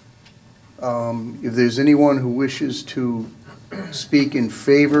audience. If there's anyone who wishes to speak in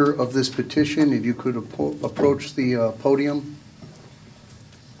favor of this petition, if you could approach the podium.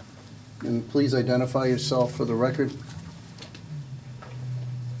 And please identify yourself for the record.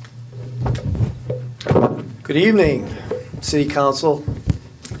 Good evening, City Council.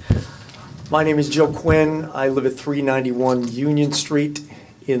 My name is Joe Quinn. I live at 391 Union Street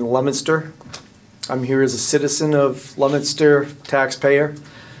in Leominster. I'm here as a citizen of Leominster, taxpayer,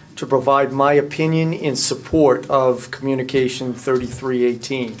 to provide my opinion in support of Communication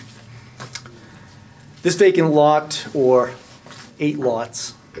 3318. This vacant lot, or 8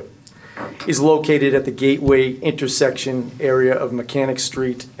 lots, is located at the gateway intersection area of Mechanic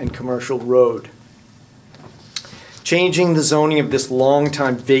Street and Commercial Road. Changing the zoning of this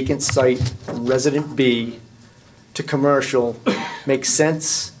long-time vacant site from Resident B to commercial makes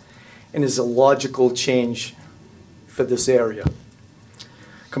sense and is a logical change for this area.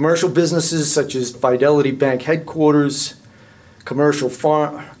 Commercial businesses such as Fidelity Bank headquarters,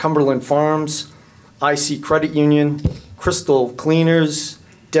 Cumberland Farms, IC Credit Union, Crystal Cleaners,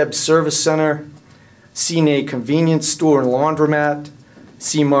 Deb's Service Center, CNA Convenience Store and Laundromat,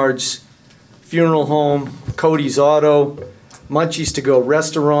 C-Marg's Funeral Home, Cody's Auto, Munchies To Go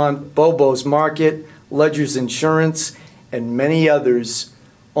Restaurant, Bobo's Market, Ledger's Insurance, and many others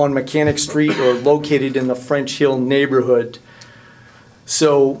on Mechanic Street or located in the French Hill neighborhood.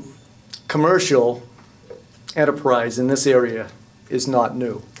 So commercial enterprise in this area is not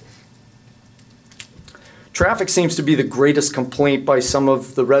new. Traffic seems to be the greatest complaint by some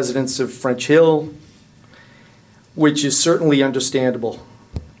of the residents of French Hill, which is certainly understandable,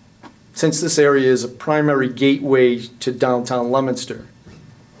 since this area is a primary gateway to downtown Leominster.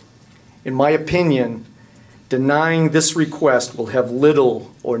 In my opinion, denying this request will have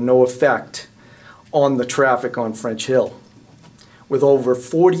little or no effect on the traffic on French Hill. With over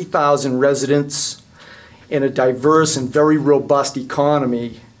 40,000 residents in a diverse and very robust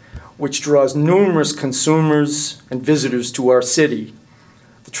economy, which draws numerous consumers and visitors to our city,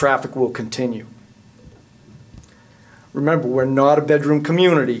 the traffic will continue. Remember, we're not a bedroom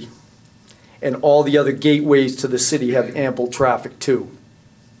community, and all the other gateways to the city have ample traffic too.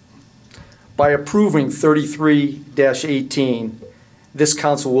 By approving 33-18, this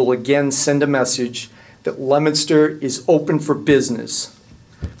council will again send a message that Leominster is open for business.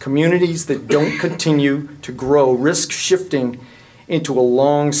 Communities that don't continue to grow risk shifting into a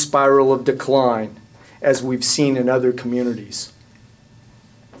long spiral of decline, as we've seen in other communities.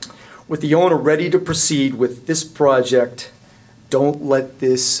 With the owner ready to proceed with this project, don't let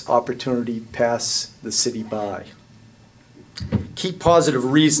this opportunity pass the city by. Key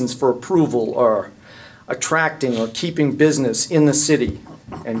positive reasons for approval are attracting or keeping business in the city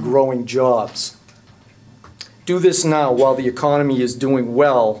and growing jobs. Do this now while the economy is doing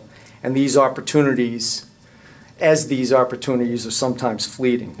well and these opportunities are sometimes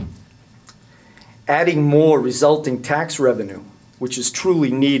fleeting. Adding more resulting tax revenue, which is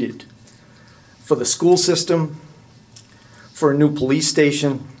truly needed for the school system, for a new police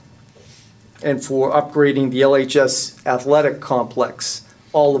station, and for upgrading the LHS athletic complex,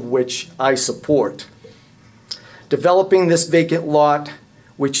 all of which I support. Developing this vacant lot,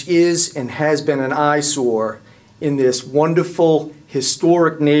 which is and has been an eyesore in this wonderful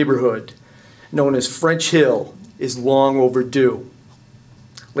historic neighborhood known as French Hill, is long overdue.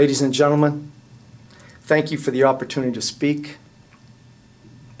 Ladies and gentlemen, thank you for the opportunity to speak.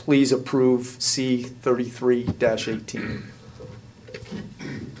 Please approve C-33-18.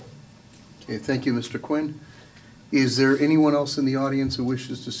 Okay, thank you, Mr. Quinn. Is there anyone else in the audience who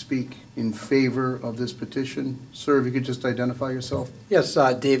wishes to speak in favor of this petition? Sir, if you could just identify yourself. Yes,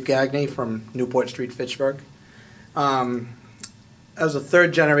 Dave Gagney from Newport Street, Fitchburg. As a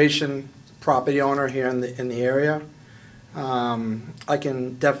third-generation property owner here in the area, I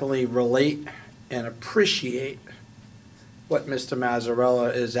can definitely relate and appreciate what Mr.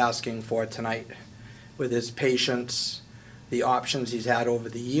 Mazzarella is asking for tonight, with his patience, the options he's had over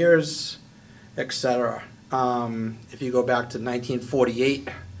the years, etc. If you go back to 1948,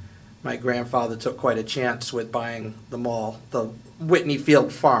 my grandfather took quite a chance with buying the mall, the Whitney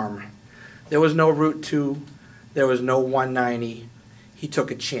Field Farm. There was no route to there was no 190. He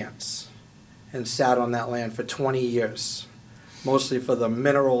took a chance and sat on that land for 20 years, mostly for the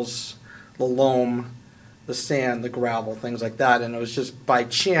minerals, the loam, the sand, the gravel, things like that. And it was just by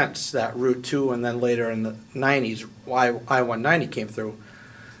chance that Route 2 and then later in the 90s, I-190 came through.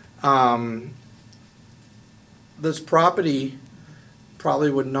 This property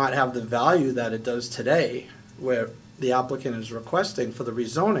probably would not have the value that it does today, where the applicant is requesting for the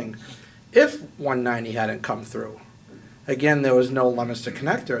rezoning, if 190 hadn't come through. Again, there was no Leominster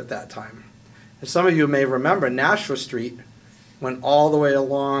connector at that time. And some of you may remember Nashua Street went all the way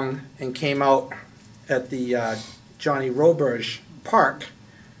along and came out at the Johnny Roberge Park,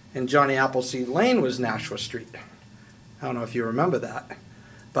 and Johnny Appleseed Lane was Nashua Street. I don't know if you remember that.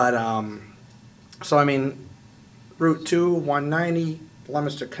 But, so I mean, Route 2, 190,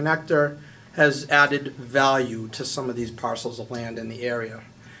 Leominster Connector has added value to some of these parcels of land in the area.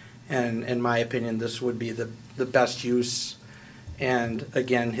 And in my opinion, this would be the best use. And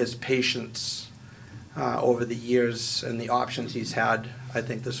again, his patience over the years and the options he's had, I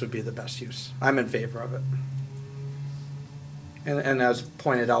think this would be the best use. I'm in favor of it. And as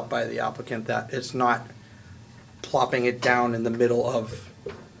pointed out by the applicant, that it's not plopping it down in the middle of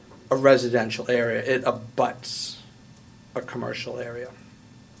a residential area. It abuts a commercial area.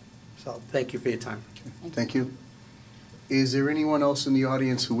 So thank you for your time. Thank you. Is there anyone else in the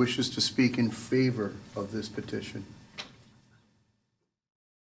audience who wishes to speak in favor of this petition?